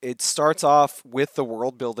 like it starts off with the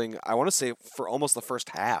world building, I want to say for almost the first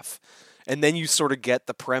half. And then you sort of get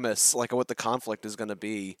the premise, like what the conflict is going to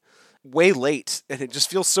be way late. And it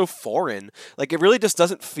just feels so foreign. Like it really just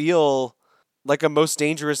doesn't feel like a Most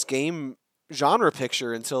Dangerous Game genre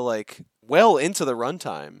picture until like well into the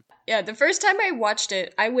runtime. Yeah, the first time I watched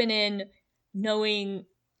it, I went in knowing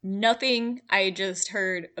nothing. I just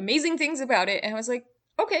heard amazing things about it. And I was like,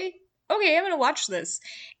 okay, I'm going to watch this.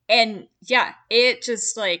 And yeah, it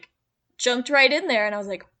just like jumped right in there. And I was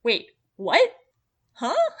like, wait, what?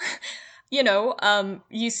 Huh?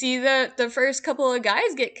 You see the first couple of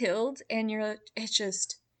guys get killed and it's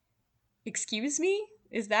just, excuse me?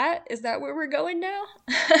 Is that where we're going now?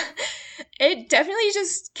 It definitely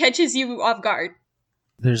just catches you off guard.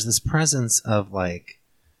 There's this presence of like,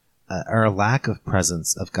 or a lack of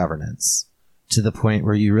presence of governance to the point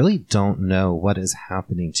where you really don't know what is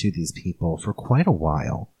happening to these people for quite a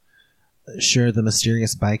while. Sure, the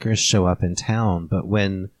mysterious bikers show up in town, but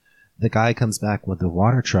when the guy comes back with the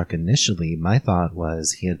water truck initially, my thought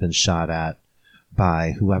was he had been shot at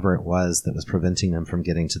by whoever it was that was preventing them from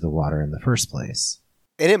getting to the water in the first place.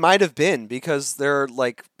 And it might have been because they're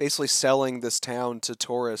like basically selling this town to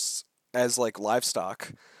tourists as like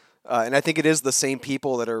livestock. And I think it is the same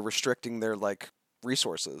people that are restricting their like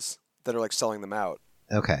resources that are like selling them out.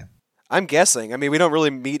 Okay. I'm guessing. I mean, we don't really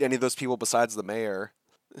meet any of those people besides the mayor,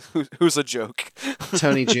 who's a joke.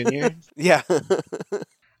 Tony Jr.? Yeah.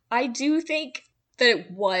 I do think that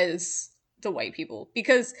it was the white people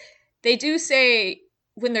because they do say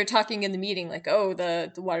when they're talking in the meeting, like, oh,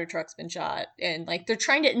 the water truck's been shot. And like, they're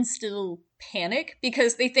trying to instill panic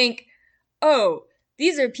because they think, oh,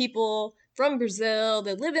 these are people from Brazil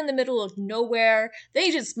that live in the middle of nowhere.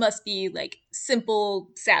 They just must be like simple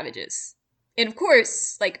savages. And of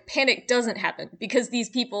course, like panic doesn't happen because these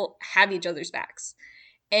people have each other's backs.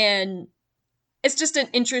 And it's just an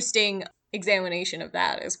interesting examination of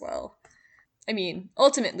that as well. I mean,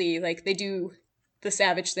 ultimately, like they do the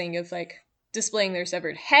savage thing of like displaying their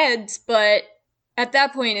severed heads, but at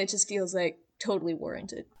that point it just feels like totally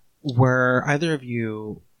warranted. Were either of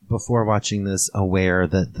you, before watching this, aware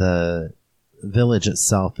that the village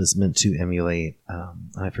itself is meant to emulate,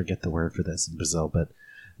 I forget the word for this in Brazil, but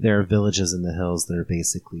there are villages in the hills that are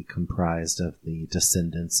basically comprised of the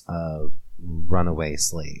descendants of runaway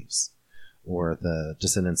slaves, or the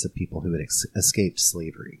descendants of people who had escaped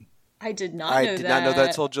slavery. I did not know that. I did not know that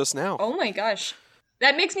until just now. Oh my gosh.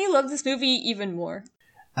 That makes me love this movie even more.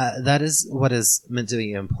 That is what is meant to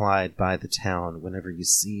be implied by the town. Whenever you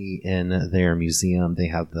see in their museum, they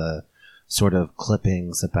have the sort of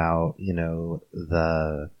clippings about,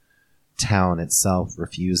 the town itself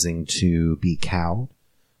refusing to be cowed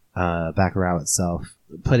Bacurau itself,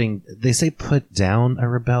 they say put down a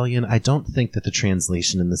rebellion. I don't think that the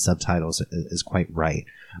translation in the subtitles is quite right,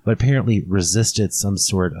 but apparently resisted some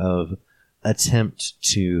sort of attempt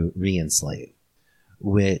to re-enslave,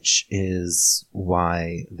 which is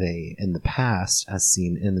why they, in the past, as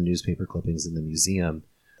seen in the newspaper clippings in the museum,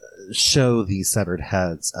 show the severed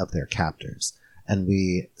heads of their captors. And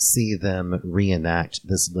we see them reenact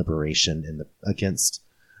this liberation against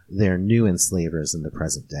their new enslavers in the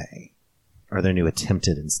present day, or their new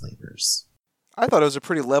attempted enslavers. I thought it was a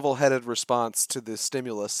pretty level-headed response to the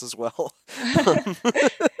stimulus as well.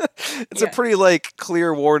 It's a pretty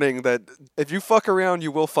clear warning that if you fuck around,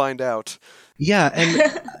 you will find out. Yeah,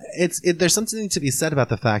 and there's something to be said about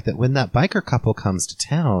the fact that when that biker couple comes to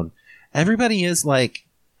town, everybody is like,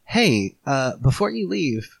 "Hey, before you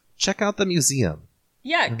leave, check out the museum."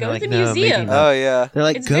 Yeah, And go they're to the like, "No, maybe museum. not." Oh, yeah. They're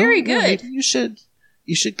like, It's "Go, very no, good. maybe you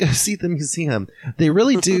should go see the museum." They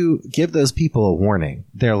really do give those people a warning.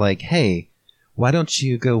 They're like, "Hey, why don't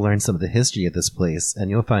you go learn some of the history of this place, and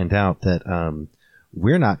you'll find out that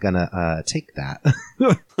we're not gonna take that."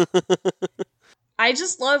 I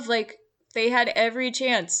just love, they had every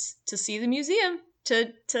chance to see the museum,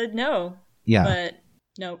 to know. Yeah. But,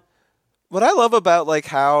 nope. What I love about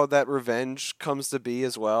how that revenge comes to be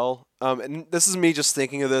as well, and this is me just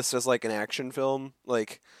thinking of this as an action film,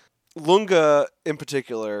 Lunga in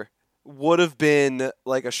particular would have been a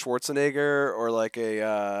Schwarzenegger or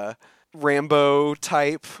a Rambo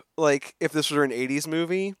type, if this were an 80s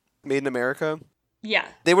movie made in America. Yeah.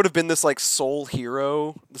 They would have been this soul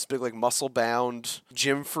hero, this big muscle bound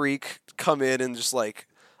gym freak, come in and just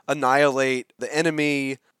annihilate the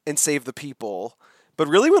enemy and save the people. But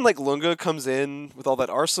really when Lunga comes in with all that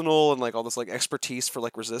arsenal and all this expertise for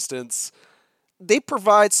resistance, they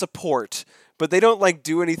provide support, but they don't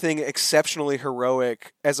do anything exceptionally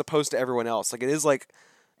heroic as opposed to everyone else. It is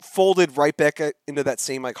folded right back into that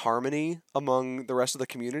same harmony among the rest of the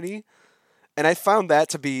community. And I found that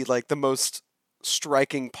to be the most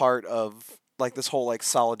striking part of this whole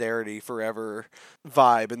solidarity forever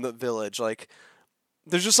vibe in the village.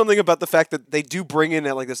 There's just something about the fact that they do bring in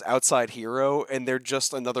this outside hero, and they're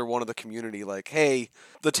just another one of the community. Hey,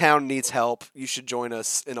 the town needs help. You should join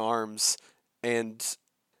us in arms. And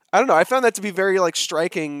I don't know. I found that to be very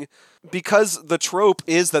striking because the trope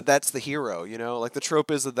is that that's the hero. The trope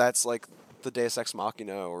is that that's the Deus Ex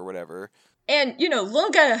Machina or whatever. And,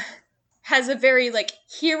 Lunga has a very,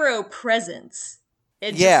 hero presence.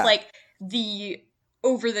 It's Yeah. just, the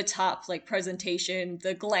over-the-top, presentation,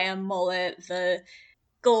 the glam mullet, the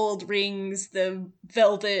gold rings, the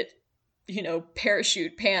velvet,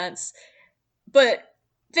 parachute pants. But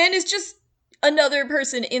then it's just another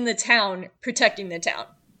person in the town protecting the town.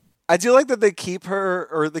 I do like that they keep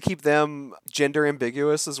them gender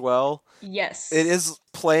ambiguous as well. Yes. It is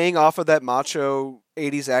playing off of that macho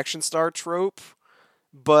 80s action star trope,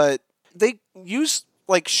 but they use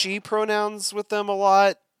she pronouns with them a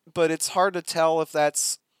lot, but it's hard to tell if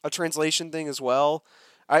that's a translation thing as well.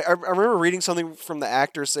 I remember reading something from the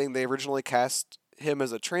actor saying they originally cast him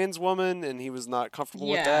as a trans woman and he was not comfortable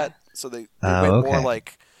with that, so they went more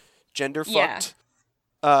gender fucked.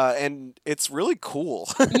 And it's really cool.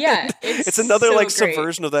 Yeah, it's another so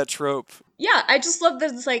subversion of that trope. Yeah, I just love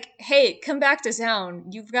that it's hey, come back to town.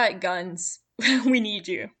 You've got guns. We need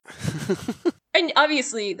you. And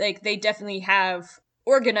obviously, they definitely have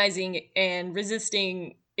organizing and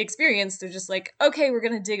resisting experience. They're just okay, we're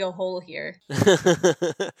gonna dig a hole here.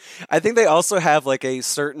 I think they also have a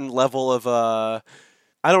certain level of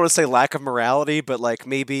I don't want to say lack of morality, but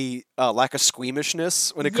maybe lack of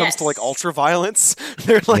squeamishness when it comes to ultra violence.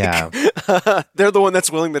 They're they're the one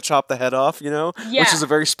that's willing to chop the head off, which is a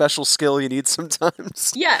very special skill you need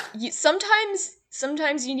sometimes. Yeah,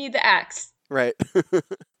 sometimes you need the axe. Right.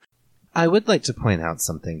 I would like to point out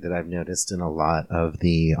something that I've noticed in a lot of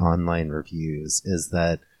the online reviews is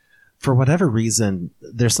that for whatever reason,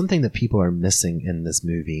 there's something that people are missing in this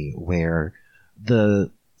movie where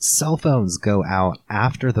the cell phones go out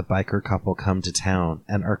after the biker couple come to town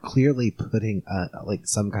and are clearly putting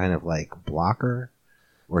some kind of blocker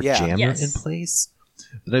or jammer in place.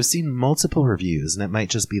 But I've seen multiple reviews, and it might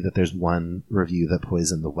just be that there's one review that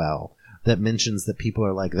poisoned the well that mentions that people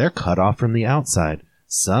are they're cut off from the outside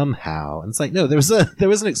somehow, and it's no, there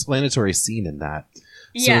was an explanatory scene in that.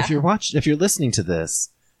 So if you're listening to this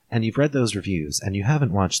and you've read those reviews and you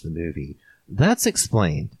haven't watched the movie, that's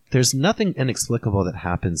explained. There's nothing inexplicable that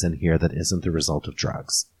happens in here that isn't the result of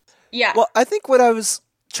drugs. Yeah. Well, I think what I was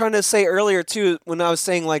trying to say earlier too, when I was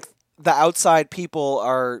saying the outside people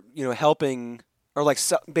are helping or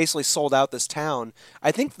basically sold out this town,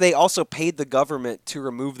 I think they also paid the government to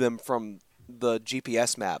remove them from the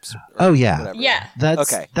GPS maps. Oh, yeah. Whatever. Yeah.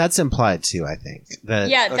 That's implied too, I think. That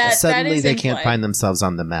Yeah, that suddenly is they can't implied. find themselves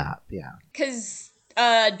on the map. Yeah. Because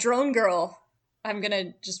Drone Girl, I'm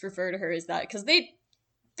gonna just refer to her as that, because they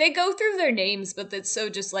go through their names, but it's so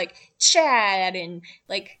just like Chad and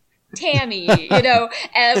like Tammy, you know,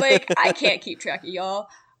 and like I can't keep track of y'all.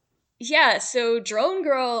 Yeah, so Drone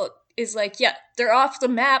Girl is like, yeah, they're off the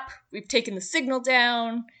map. We've taken the signal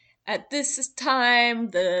down. At this time,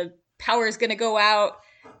 the power is gonna go out.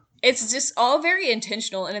 It's just all very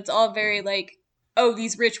intentional, and it's all very like, oh,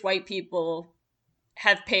 these rich white people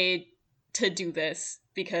have paid to do this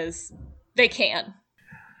because they can.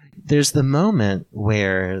 There's the moment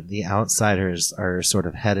where the outsiders are sort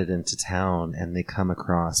of headed into town and they come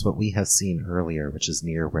across what we have seen earlier, which is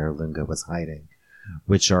near where Lunga was hiding,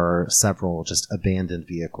 which are several just abandoned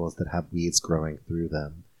vehicles that have weeds growing through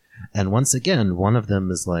them. And once again, one of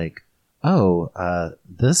them is like, oh,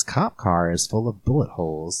 this cop car is full of bullet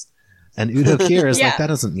holes. And Udo Kier is like, that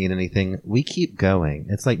doesn't mean anything. We keep going.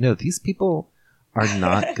 It's like, no, these people are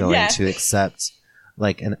not going to accept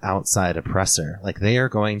like an outside oppressor. Like, they are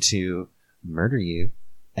going to murder you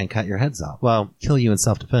and cut your heads off. Well, kill you in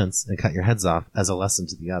self-defense and cut your heads off as a lesson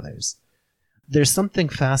to the others. There's something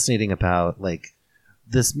fascinating about like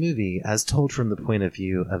this movie, as told from the point of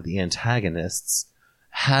view of the antagonists,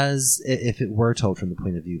 has, if it were told from the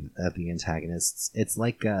point of view of the antagonists, it's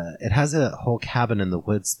like it has a whole cabin in the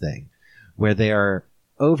woods thing where they are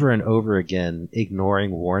over and over again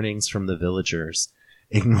ignoring warnings from the villagers,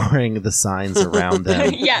 ignoring the signs around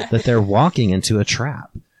them that they're walking into a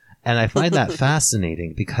trap. And I find that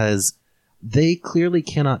fascinating because they clearly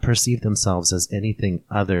cannot perceive themselves as anything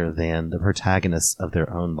other than the protagonists of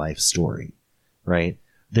their own life story, right?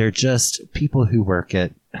 They're just people who work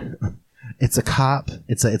at it's a cop,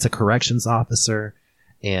 it's a corrections officer,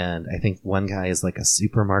 and I think one guy is like a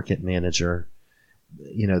supermarket manager.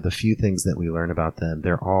 You know, the few things that we learn about them,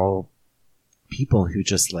 they're all people who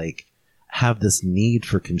just like have this need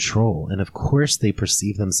for control. And of course they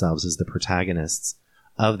perceive themselves as the protagonists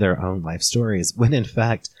of their own life stories, when in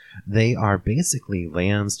fact they are basically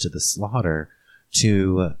lambs to the slaughter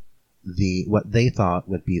to what they thought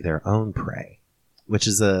would be their own prey, which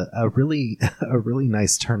is a really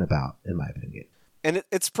nice turnabout, in my opinion. And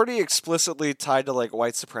it's pretty explicitly tied to like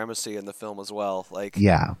white supremacy in the film as well. Like,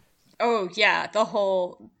 yeah. Oh yeah, the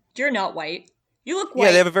whole you're not white. You look white.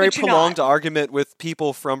 Yeah, they have a very but you're prolonged not. argument with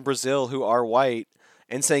people from Brazil who are white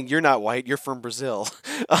and saying, you're not white, you're from Brazil.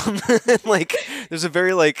 Like, there's a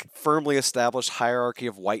very like firmly established hierarchy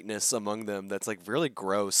of whiteness among them that's like really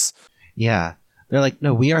gross. Yeah. They're like,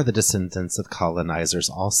 no, we are the descendants of colonizers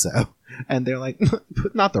also. And they're like,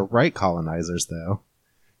 not the right colonizers, though.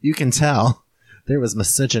 You can tell there was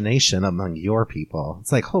miscegenation among your people.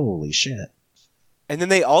 It's like, holy shit. And then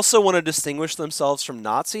they also want to distinguish themselves from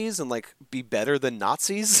Nazis and like be better than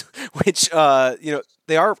Nazis, which,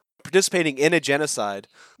 they are participating in a genocide.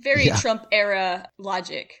 Very Trump era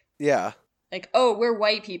logic. Yeah. Like, oh, we're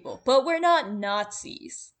white people, but we're not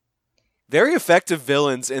Nazis. Very effective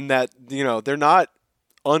villains in that, they're not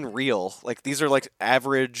unreal. Like, these are like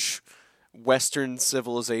average Western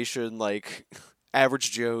civilization, like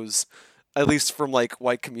average Joes, at least from like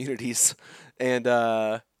white communities. And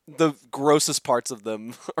the grossest parts of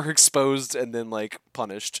them are exposed and then like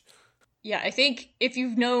punished. Yeah, I think if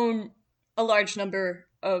you've known a large number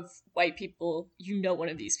of white people, you know one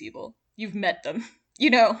of these people. You've met them.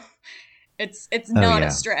 It's not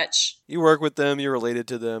a stretch. You work with them, you're related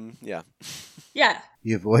to them. Yeah. Yeah.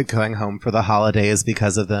 You avoid going home for the holidays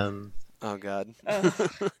because of them. Oh, God.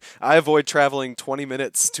 I avoid traveling 20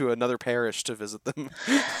 minutes to another parish to visit them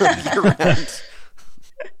year-round.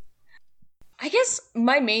 I guess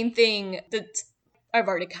my main thing that I've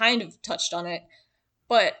already kind of touched on it,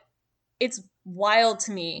 but it's wild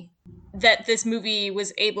to me that this movie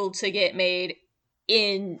was able to get made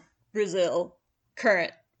in Brazil,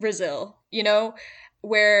 current Brazil,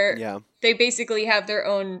 where they basically have their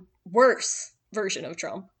own worse version of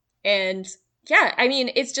Trump. And yeah, I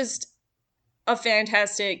mean, it's just a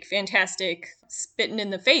fantastic spitting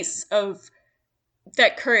in the face of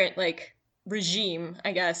that current, like, regime,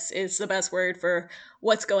 I guess, is the best word for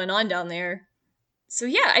what's going on down there. So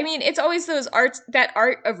yeah, I mean, it's always that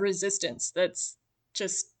art of resistance that's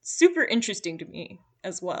just super interesting to me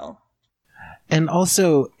as well. And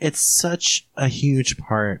also, it's such a huge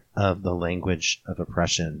part of the language of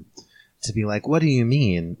oppression to be like, what do you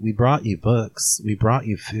mean? We brought you books, we brought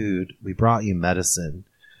you food, we brought you medicine,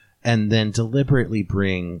 and then deliberately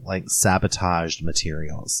bring like sabotaged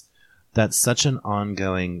materials. That's such an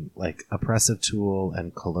ongoing, like, oppressive tool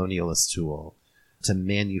and colonialist tool to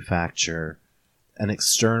manufacture an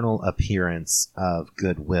external appearance of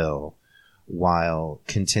goodwill while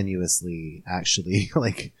continuously actually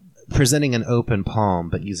like presenting an open palm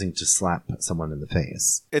but using to slap someone in the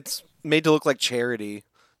face. It's made to look like charity.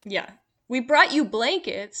 Yeah. We brought you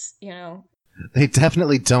blankets, They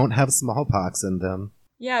definitely don't have smallpox in them.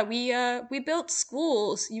 Yeah, we built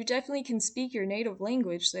schools. You definitely can speak your native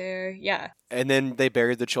language there. Yeah. And then they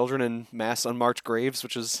buried the children in mass unmarked graves,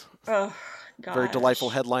 which is Oh, a gosh. very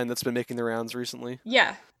delightful headline that's been making the rounds recently.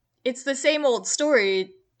 Yeah. It's the same old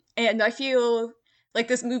story, and I feel like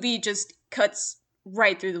this movie just cuts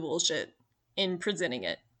right through the bullshit in presenting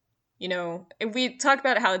it. And we talk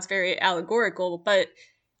about how it's very allegorical, but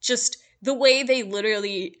just the way they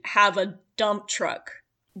literally have a dump truck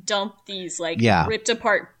dump these ripped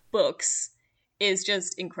apart books is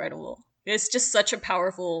just incredible. It's just such a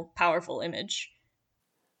powerful image.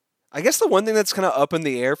 I guess the one thing that's kind of up in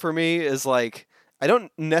the air for me is I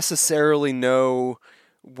don't necessarily know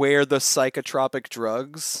where the psychotropic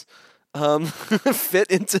drugs fit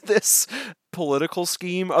into this political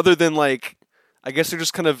scheme, other than I guess they're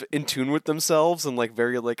just kind of in tune with themselves and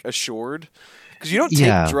very assured, because you don't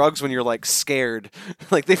take drugs when you're scared.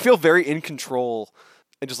 They feel very in control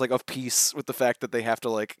and just of peace with the fact that they have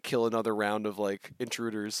to kill another round of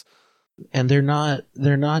intruders. And they're not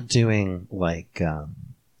doing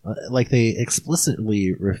they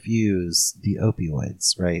explicitly refuse the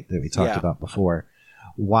opioids, right, that we talked about before,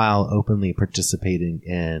 while openly participating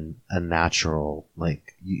in a natural,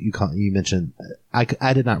 you mentioned,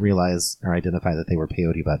 I did not realize or identify that they were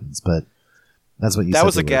peyote buttons, but that's what you said. That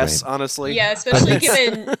was a guess, right? honestly. Yeah, especially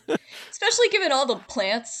given all the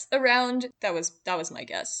plants around. That was my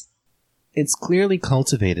guess. It's clearly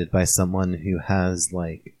cultivated by someone who has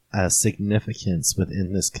a significance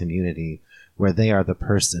within this community, where they are the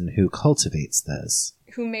person who cultivates this.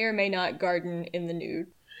 Who may or may not garden in the nude.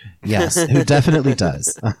 Yes, who definitely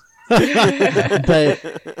does. But,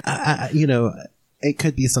 it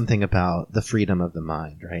could be something about the freedom of the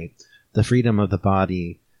mind, right? The freedom of the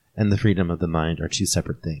body and the freedom of the mind are two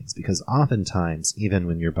separate things, because oftentimes, even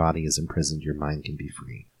when your body is imprisoned, your mind can be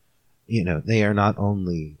free. They are not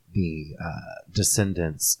only the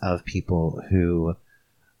descendants of people who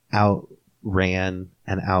outran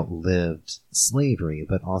and outlived slavery,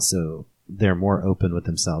 but also they're more open with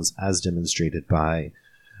themselves, as demonstrated by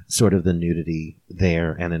sort of the nudity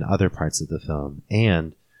there and in other parts of the film,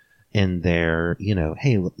 and in their,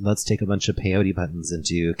 hey, let's take a bunch of peyote buttons and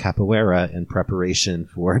do capoeira in preparation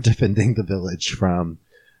for defending the village from,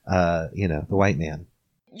 the white man.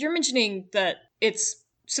 You're mentioning that it's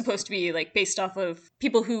supposed to be based off of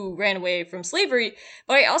people who ran away from slavery,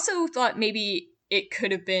 but I also thought maybe it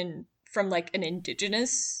could have been from an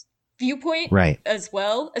indigenous viewpoint, right, as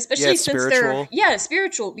well, especially since spiritual. they're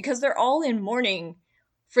spiritual, because they're all in mourning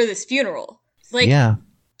for this funeral.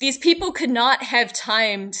 These people could not have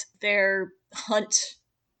timed their hunt,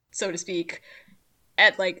 so to speak,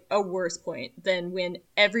 at a worse point than when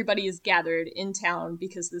everybody is gathered in town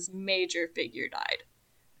because this major figure died.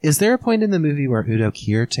 Is there a point in the movie where Udo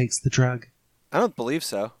Kier takes the drug? I don't believe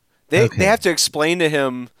so. They have to explain to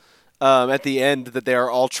him at the end that they are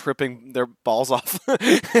all tripping their balls off.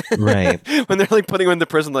 Right. When they're putting him into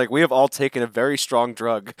prison, we have all taken a very strong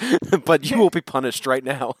drug, but you will be punished right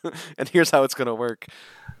now. And here's how it's going to work.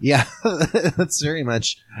 Yeah, that's very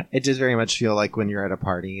much, it did very much feel like when you're at a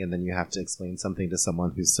party and then you have to explain something to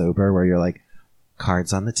someone who's sober, where you're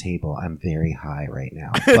cards on the table, I'm very high right now.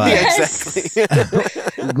 But Yes!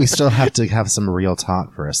 Exactly. We still have to have some real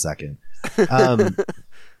talk for a second.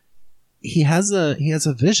 He has a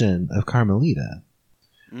vision of Carmelita,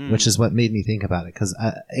 which is what made me think about it, because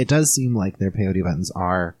it does seem like their peyote buttons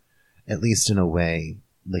are, at least in a way,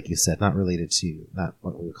 like you said, not related to, not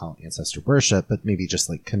what we would call ancestor worship, but maybe just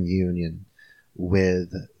communion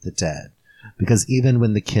with the dead. Because even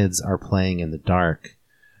when the kids are playing in the dark,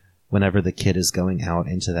 whenever the kid is going out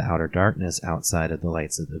into the outer darkness outside of the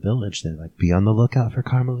lights of the village, they're be on the lookout for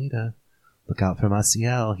Carmelita. Look out for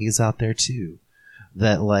Maciel. He's out there too.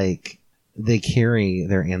 That they carry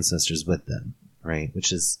their ancestors with them, right?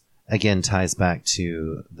 Which is, again, ties back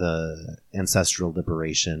to the ancestral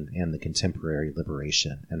liberation and the contemporary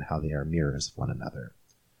liberation and how they are mirrors of one another.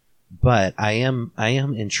 But I am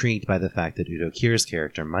intrigued by the fact that Udo Kier's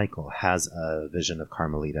character, Michael, has a vision of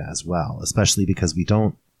Carmelita as well, especially because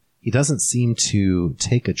he doesn't seem to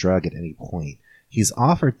take a drug at any point. He's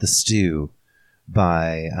offered the stew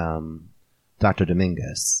by Dr.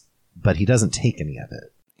 Dominguez, but he doesn't take any of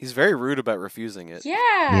it. He's very rude about refusing it. Yeah.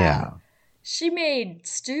 Yeah. She made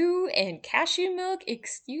stew and cashew milk.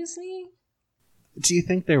 Excuse me? Do you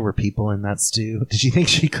think there were people in that stew? Did you think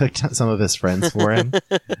she cooked some of his friends for him?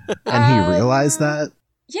 And he realized that?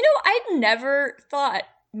 I'd never thought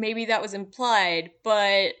maybe that was implied,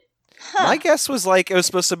 but... My guess was like it was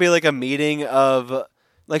supposed to be like a meeting of...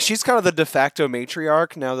 Like, she's kind of the de facto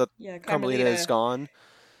matriarch now that Carmelita is gone.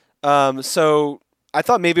 So I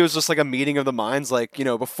thought maybe it was just like a meeting of the minds, like,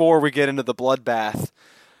 before we get into the bloodbath,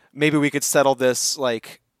 maybe we could settle this,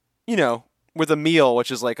 like, with a meal,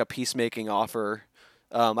 which is like a peacemaking offer.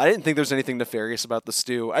 I didn't think there was anything nefarious about the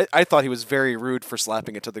stew. I thought he was very rude for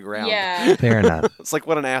slapping it to the ground. Yeah. Fair enough. It's like,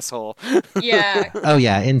 what an asshole. Yeah. Oh,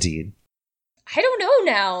 yeah, indeed. I don't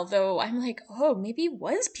know now, though. I'm like, maybe it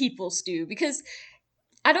was people stew, because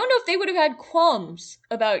I don't know if they would have had qualms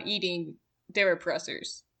about eating their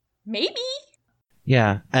oppressors. Maybe?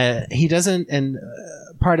 Yeah, he doesn't, and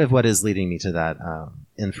part of what is leading me to that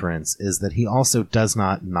inference is that he also does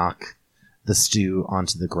not knock the stew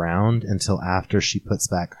onto the ground until after she puts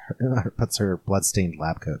her bloodstained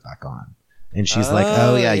lab coat back on. And she's like,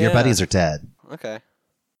 oh yeah, your buddies are dead. Okay.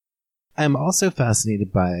 I'm also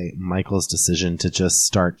fascinated by Michael's decision to just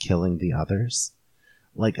start killing the others.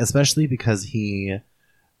 Like, especially because he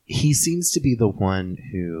seems to be the one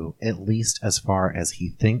who, at least as far as he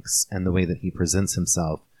thinks and the way that he presents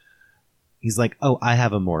himself, he's like, oh, I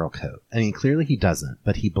have a moral code. I mean, clearly he doesn't,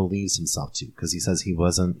 but he believes himself to, because he says he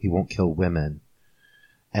won't kill women.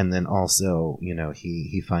 And then also,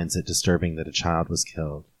 he finds it disturbing that a child was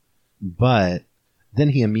killed. But then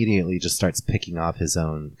he immediately just starts picking off his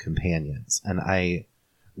own companions. And I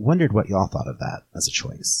wondered what y'all thought of that as a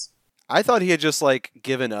choice. I thought he had just, like,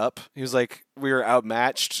 given up. He was like, we were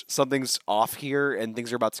outmatched. Something's off here, and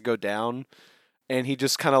things are about to go down. And he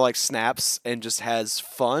just kind of, like, snaps and just has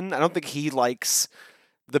fun. I don't think he likes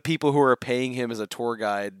the people who are paying him as a tour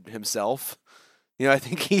guide himself. I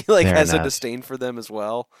think he, like, Fair has enough. a disdain for them as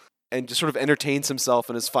well. And just sort of entertains himself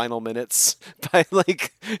in his final minutes by,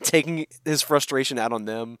 like, taking his frustration out on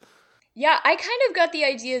them. Yeah, I kind of got the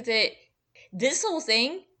idea that this whole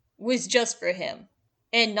thing was just for him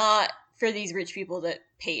and not for these rich people that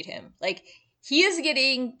paid him. Like, he is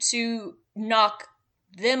getting to knock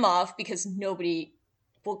them off because nobody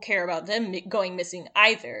will care about them going missing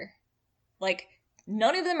either. Like,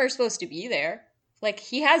 none of them are supposed to be there. Like,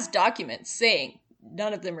 he has documents saying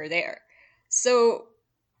none of them are there. So,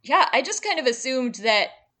 yeah, I just kind of assumed that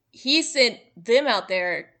he sent them out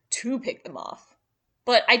there to pick them off.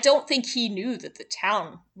 But I don't think he knew that the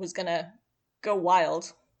town was gonna go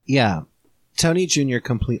wild. Yeah. Tony Jr.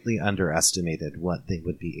 completely underestimated what they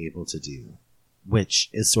would be able to do, which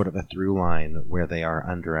is sort of a through line where they are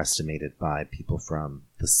underestimated by people from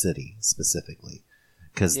the city specifically.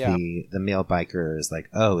 Because the male biker is like,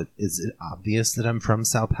 oh, is it obvious that I'm from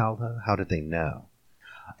Sao Paulo? How did they know?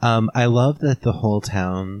 I love that the whole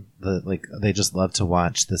town, they just love to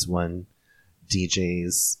watch this one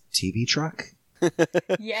DJ's TV truck.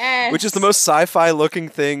 Yes. Which is the most sci-fi looking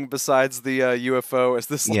thing besides the UFO, is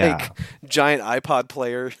this like giant iPod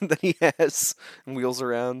player that he has and wheels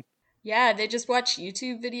around. Yeah, they just watch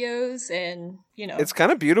YouTube videos and, It's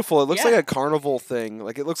kind of beautiful. It looks like a carnival thing.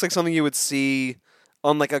 Like, it looks like something you would see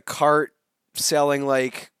on, like, a cart selling,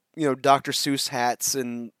 like, Dr. Seuss hats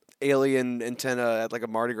and alien antenna at, like, a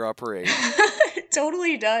Mardi Gras parade. It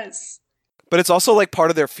totally does. But it's also, like, part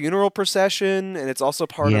of their funeral procession, and it's also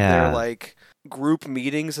part of their, like, group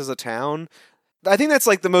meetings as a town. I think that's,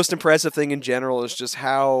 like, the most impressive thing in general is just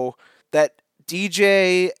how that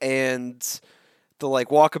DJ and the, like,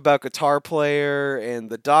 walkabout guitar player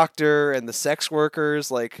and the doctor and the sex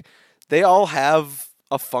workers, like, they all have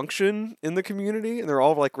a function in the community, and they're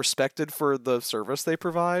all, like, respected for the service they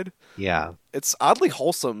provide. Yeah. It's oddly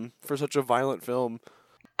wholesome for such a violent film.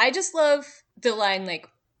 I just love the line, like,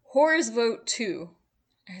 "Whores vote too."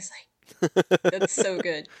 I was like, that's so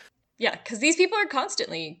good. Yeah, because these people are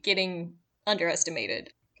constantly getting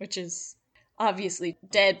underestimated, which is obviously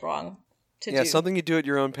dead wrong to do. Yeah, something you do at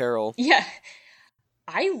your own peril. Yeah.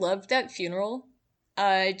 I loved that funeral.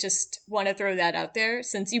 I just want to throw that out there.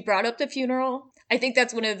 Since you brought up the funeral, I think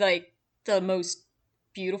that's one of, like, the most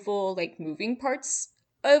beautiful, like, moving parts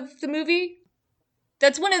of the movie.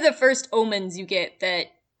 That's one of the first omens you get that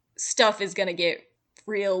stuff is going to get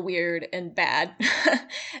real weird and bad.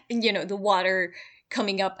 And, the water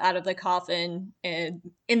coming up out of the coffin and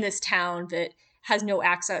in this town that has no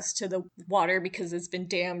access to the water because it's been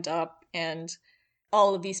dammed up, and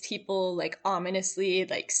all of these people, like, ominously,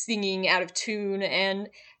 like, singing out of tune, and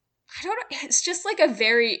I don't know, it's just like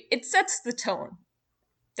it sets the tone,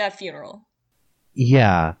 that funeral.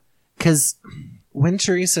 Yeah, because when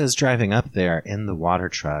Teresa is driving up there in the water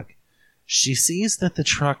truck, she sees that the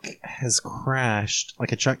truck has crashed,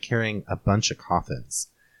 like a truck carrying a bunch of coffins.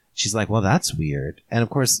 She's like, well, that's weird. And of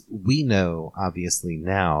course, we know, obviously,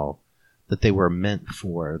 now that they were meant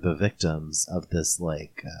for the victims of this,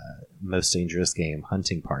 like, Most Dangerous Game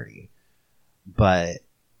hunting party. But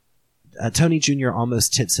Tony Jr.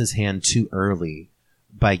 almost tips his hand too early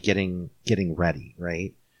by getting ready,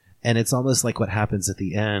 right? And it's almost like what happens at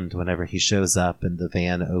the end whenever he shows up and the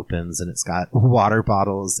van opens and it's got water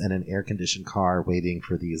bottles and an air-conditioned car waiting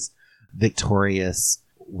for these victorious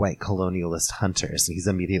white colonialist hunters. And he's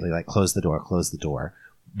immediately like, close the door.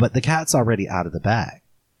 But the cat's already out of the bag.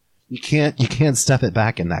 You can't stuff it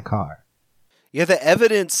back in that car. Yeah, the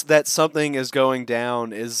evidence that something is going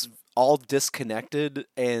down is all disconnected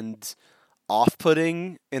and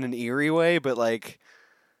off-putting in an eerie way, but like,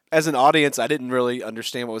 as an audience, I didn't really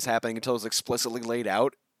understand what was happening until it was explicitly laid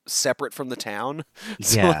out, separate from the town.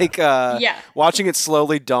 So, Yeah. watching it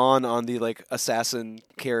slowly dawn on the like assassin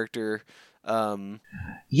character. It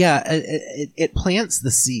plants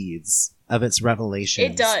the seeds of its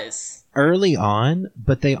revelations. It does. Early on,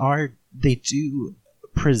 but they do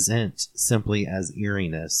present simply as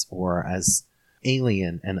eeriness or as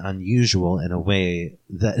alien and unusual in a way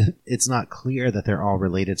that it's not clear that they're all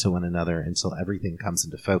related to one another until everything comes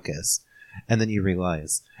into focus, and then you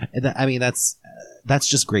realize. That's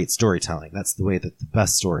just great storytelling. That's the way that the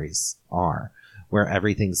best stories are, where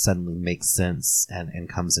everything suddenly makes sense and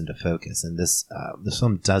comes into focus. And this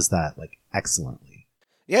film does that like excellently.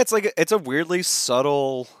 Yeah, it's a weirdly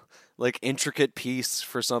subtle, like intricate piece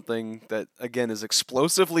for something that again is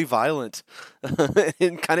explosively violent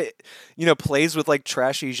and kind of plays with like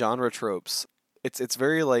trashy genre tropes. It's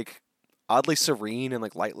very like oddly serene and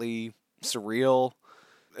like lightly surreal.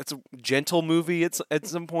 It's a gentle movie at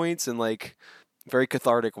some points and like very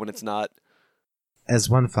cathartic when it's not. As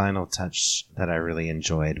one final touch that I really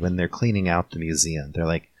enjoyed, when they're cleaning out the museum, they're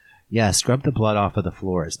like, yeah, scrub the blood off of the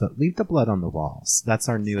floors, but leave the blood on the walls. That's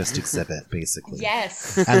our newest exhibit, basically.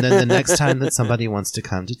 Yes. And then the next time that somebody wants to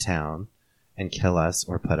come to town and kill us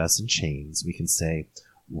or put us in chains, we can say,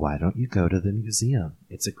 why don't you go to the museum?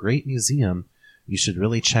 It's a great museum. You should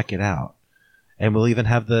really check it out. And we'll even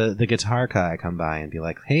have the guitar guy come by and be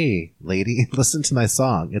like, hey, lady, listen to my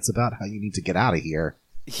song. It's about how you need to get out of here.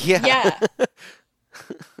 Yeah.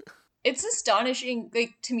 It's astonishing,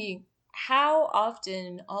 like, to me, how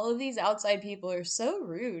often all of these outside people are so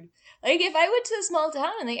rude. Like, if I went to a small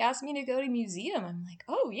town and they asked me to go to a museum, I'm like,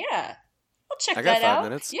 oh, yeah, I'll check I got that 5 out.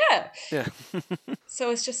 minutes. Yeah. Yeah.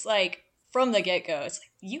 So it's just like, from the get-go, it's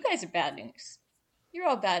like, you guys are bad news. You're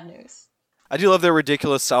all bad news. I do love their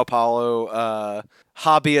ridiculous Sao Paulo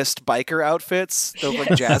hobbyist biker outfits. They're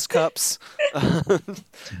like jazz cups.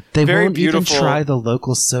 They Very won't beautiful. even try the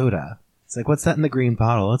local soda. It's like, what's that in the green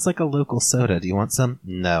bottle? It's like a local soda. Do you want some?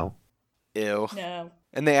 No. Ew. No.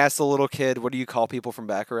 And they asked the little kid, what do you call people from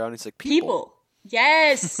Bacurau? And he's like, people.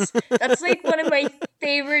 Yes. That's like one of my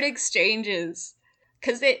favorite exchanges.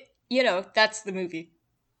 Because that's the movie.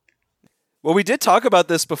 Well, we did talk about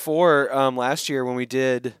this before last year when we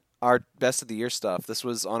did our best of the year stuff. This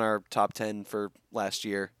was on our top 10 for last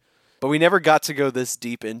year. But we never got to go this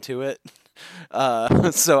deep into it.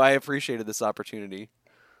 So I appreciated this opportunity.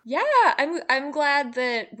 Yeah, I'm glad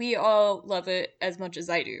that we all love it as much as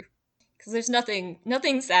I do. Because there's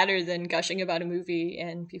nothing sadder than gushing about a movie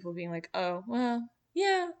and people being like, oh, well,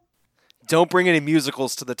 yeah. Don't bring any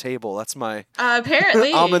musicals to the table. That's my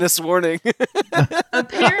apparently ominous warning.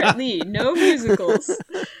 Apparently, no musicals.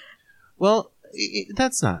 Well,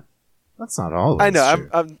 that's not always I know. true.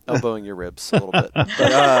 I'm elbowing your ribs a little bit.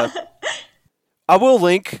 But, I will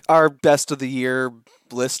link our best of the year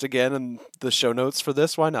list again in the show notes for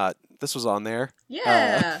this. Why not? This was on there.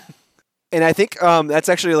 Yeah. And I think that's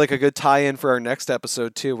actually like a good tie-in for our next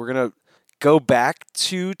episode too. We're gonna go back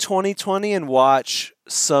to 2020 and watch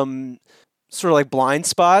some sort of like blind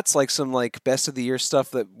spots, like some like best of the year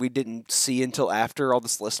stuff that we didn't see until after all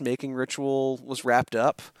this list making ritual was wrapped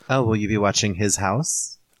up. Oh, will you be watching His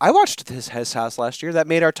House? I watched his house last year. That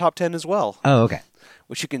made our top 10 as well. Oh, okay.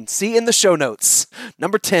 Which you can see in the show notes.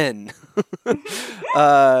 Number 10.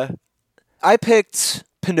 I picked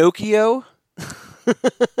Pinocchio.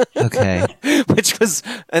 Okay. Which was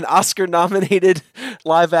an Oscar-nominated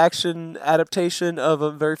live-action adaptation of a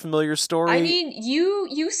very familiar story. I mean,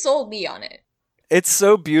 you sold me on it. It's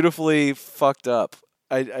so beautifully fucked up.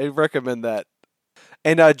 I recommend that.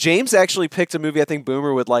 And James actually picked a movie I think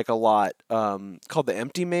Boomer would like a lot, called The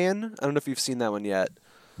Empty Man. I don't know if you've seen that one yet.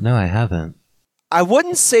 No, I haven't. I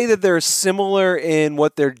wouldn't say that they're similar in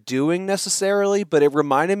what they're doing necessarily, but it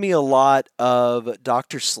reminded me a lot of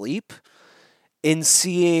Dr. Sleep in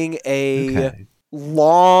seeing a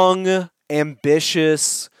long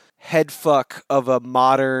ambitious headfuck of a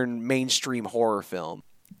modern mainstream horror film.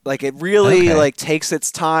 Like, it really like takes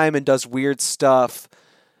its time and does weird stuff,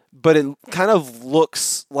 but it kind of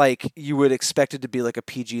looks like you would expect it to be like a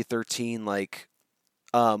PG-13, like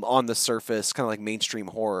on the surface, kind of like mainstream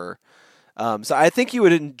horror. So I think you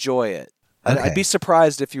would enjoy it. I'd be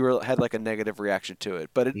surprised if you had like a negative reaction to it,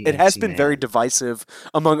 but it has been very divisive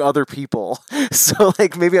among other people. So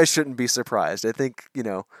like maybe I shouldn't be surprised. I think,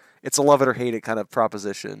 it's a love it or hate it kind of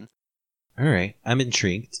proposition. All right, I'm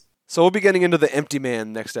intrigued. So we'll be getting into the Empty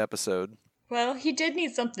Man next episode. Well, he did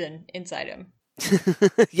need something inside him.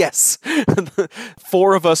 Yes.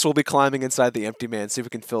 4 of us will be climbing inside the Empty Man, see if we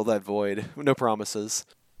can fill that void. No promises.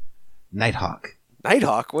 Nighthawk.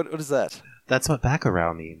 Nighthawk? What is that? That's what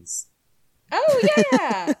Bacurau means. Oh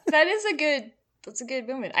yeah, that's a good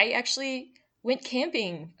moment. I actually went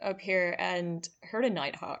camping up here and heard a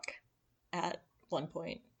nighthawk at one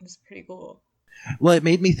point. It was pretty cool. Well, it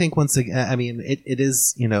made me think once again. I mean, it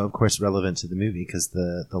is, of course, relevant to the movie because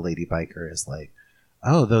the lady biker is like,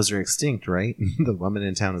 "Oh, those are extinct, right?" The woman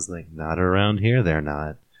in town is like, "Not around here, they're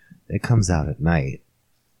not. It comes out at night.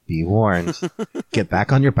 Be warned. Get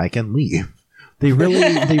back on your bike and leave." They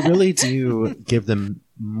really do give them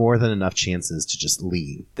more than enough chances to just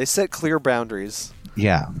leave. They set clear boundaries.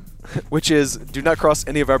 Yeah. Which is, do not cross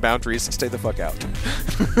any of our boundaries. Stay the fuck out.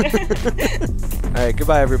 All right,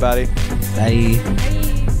 goodbye, everybody. Bye.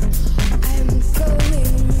 Bye.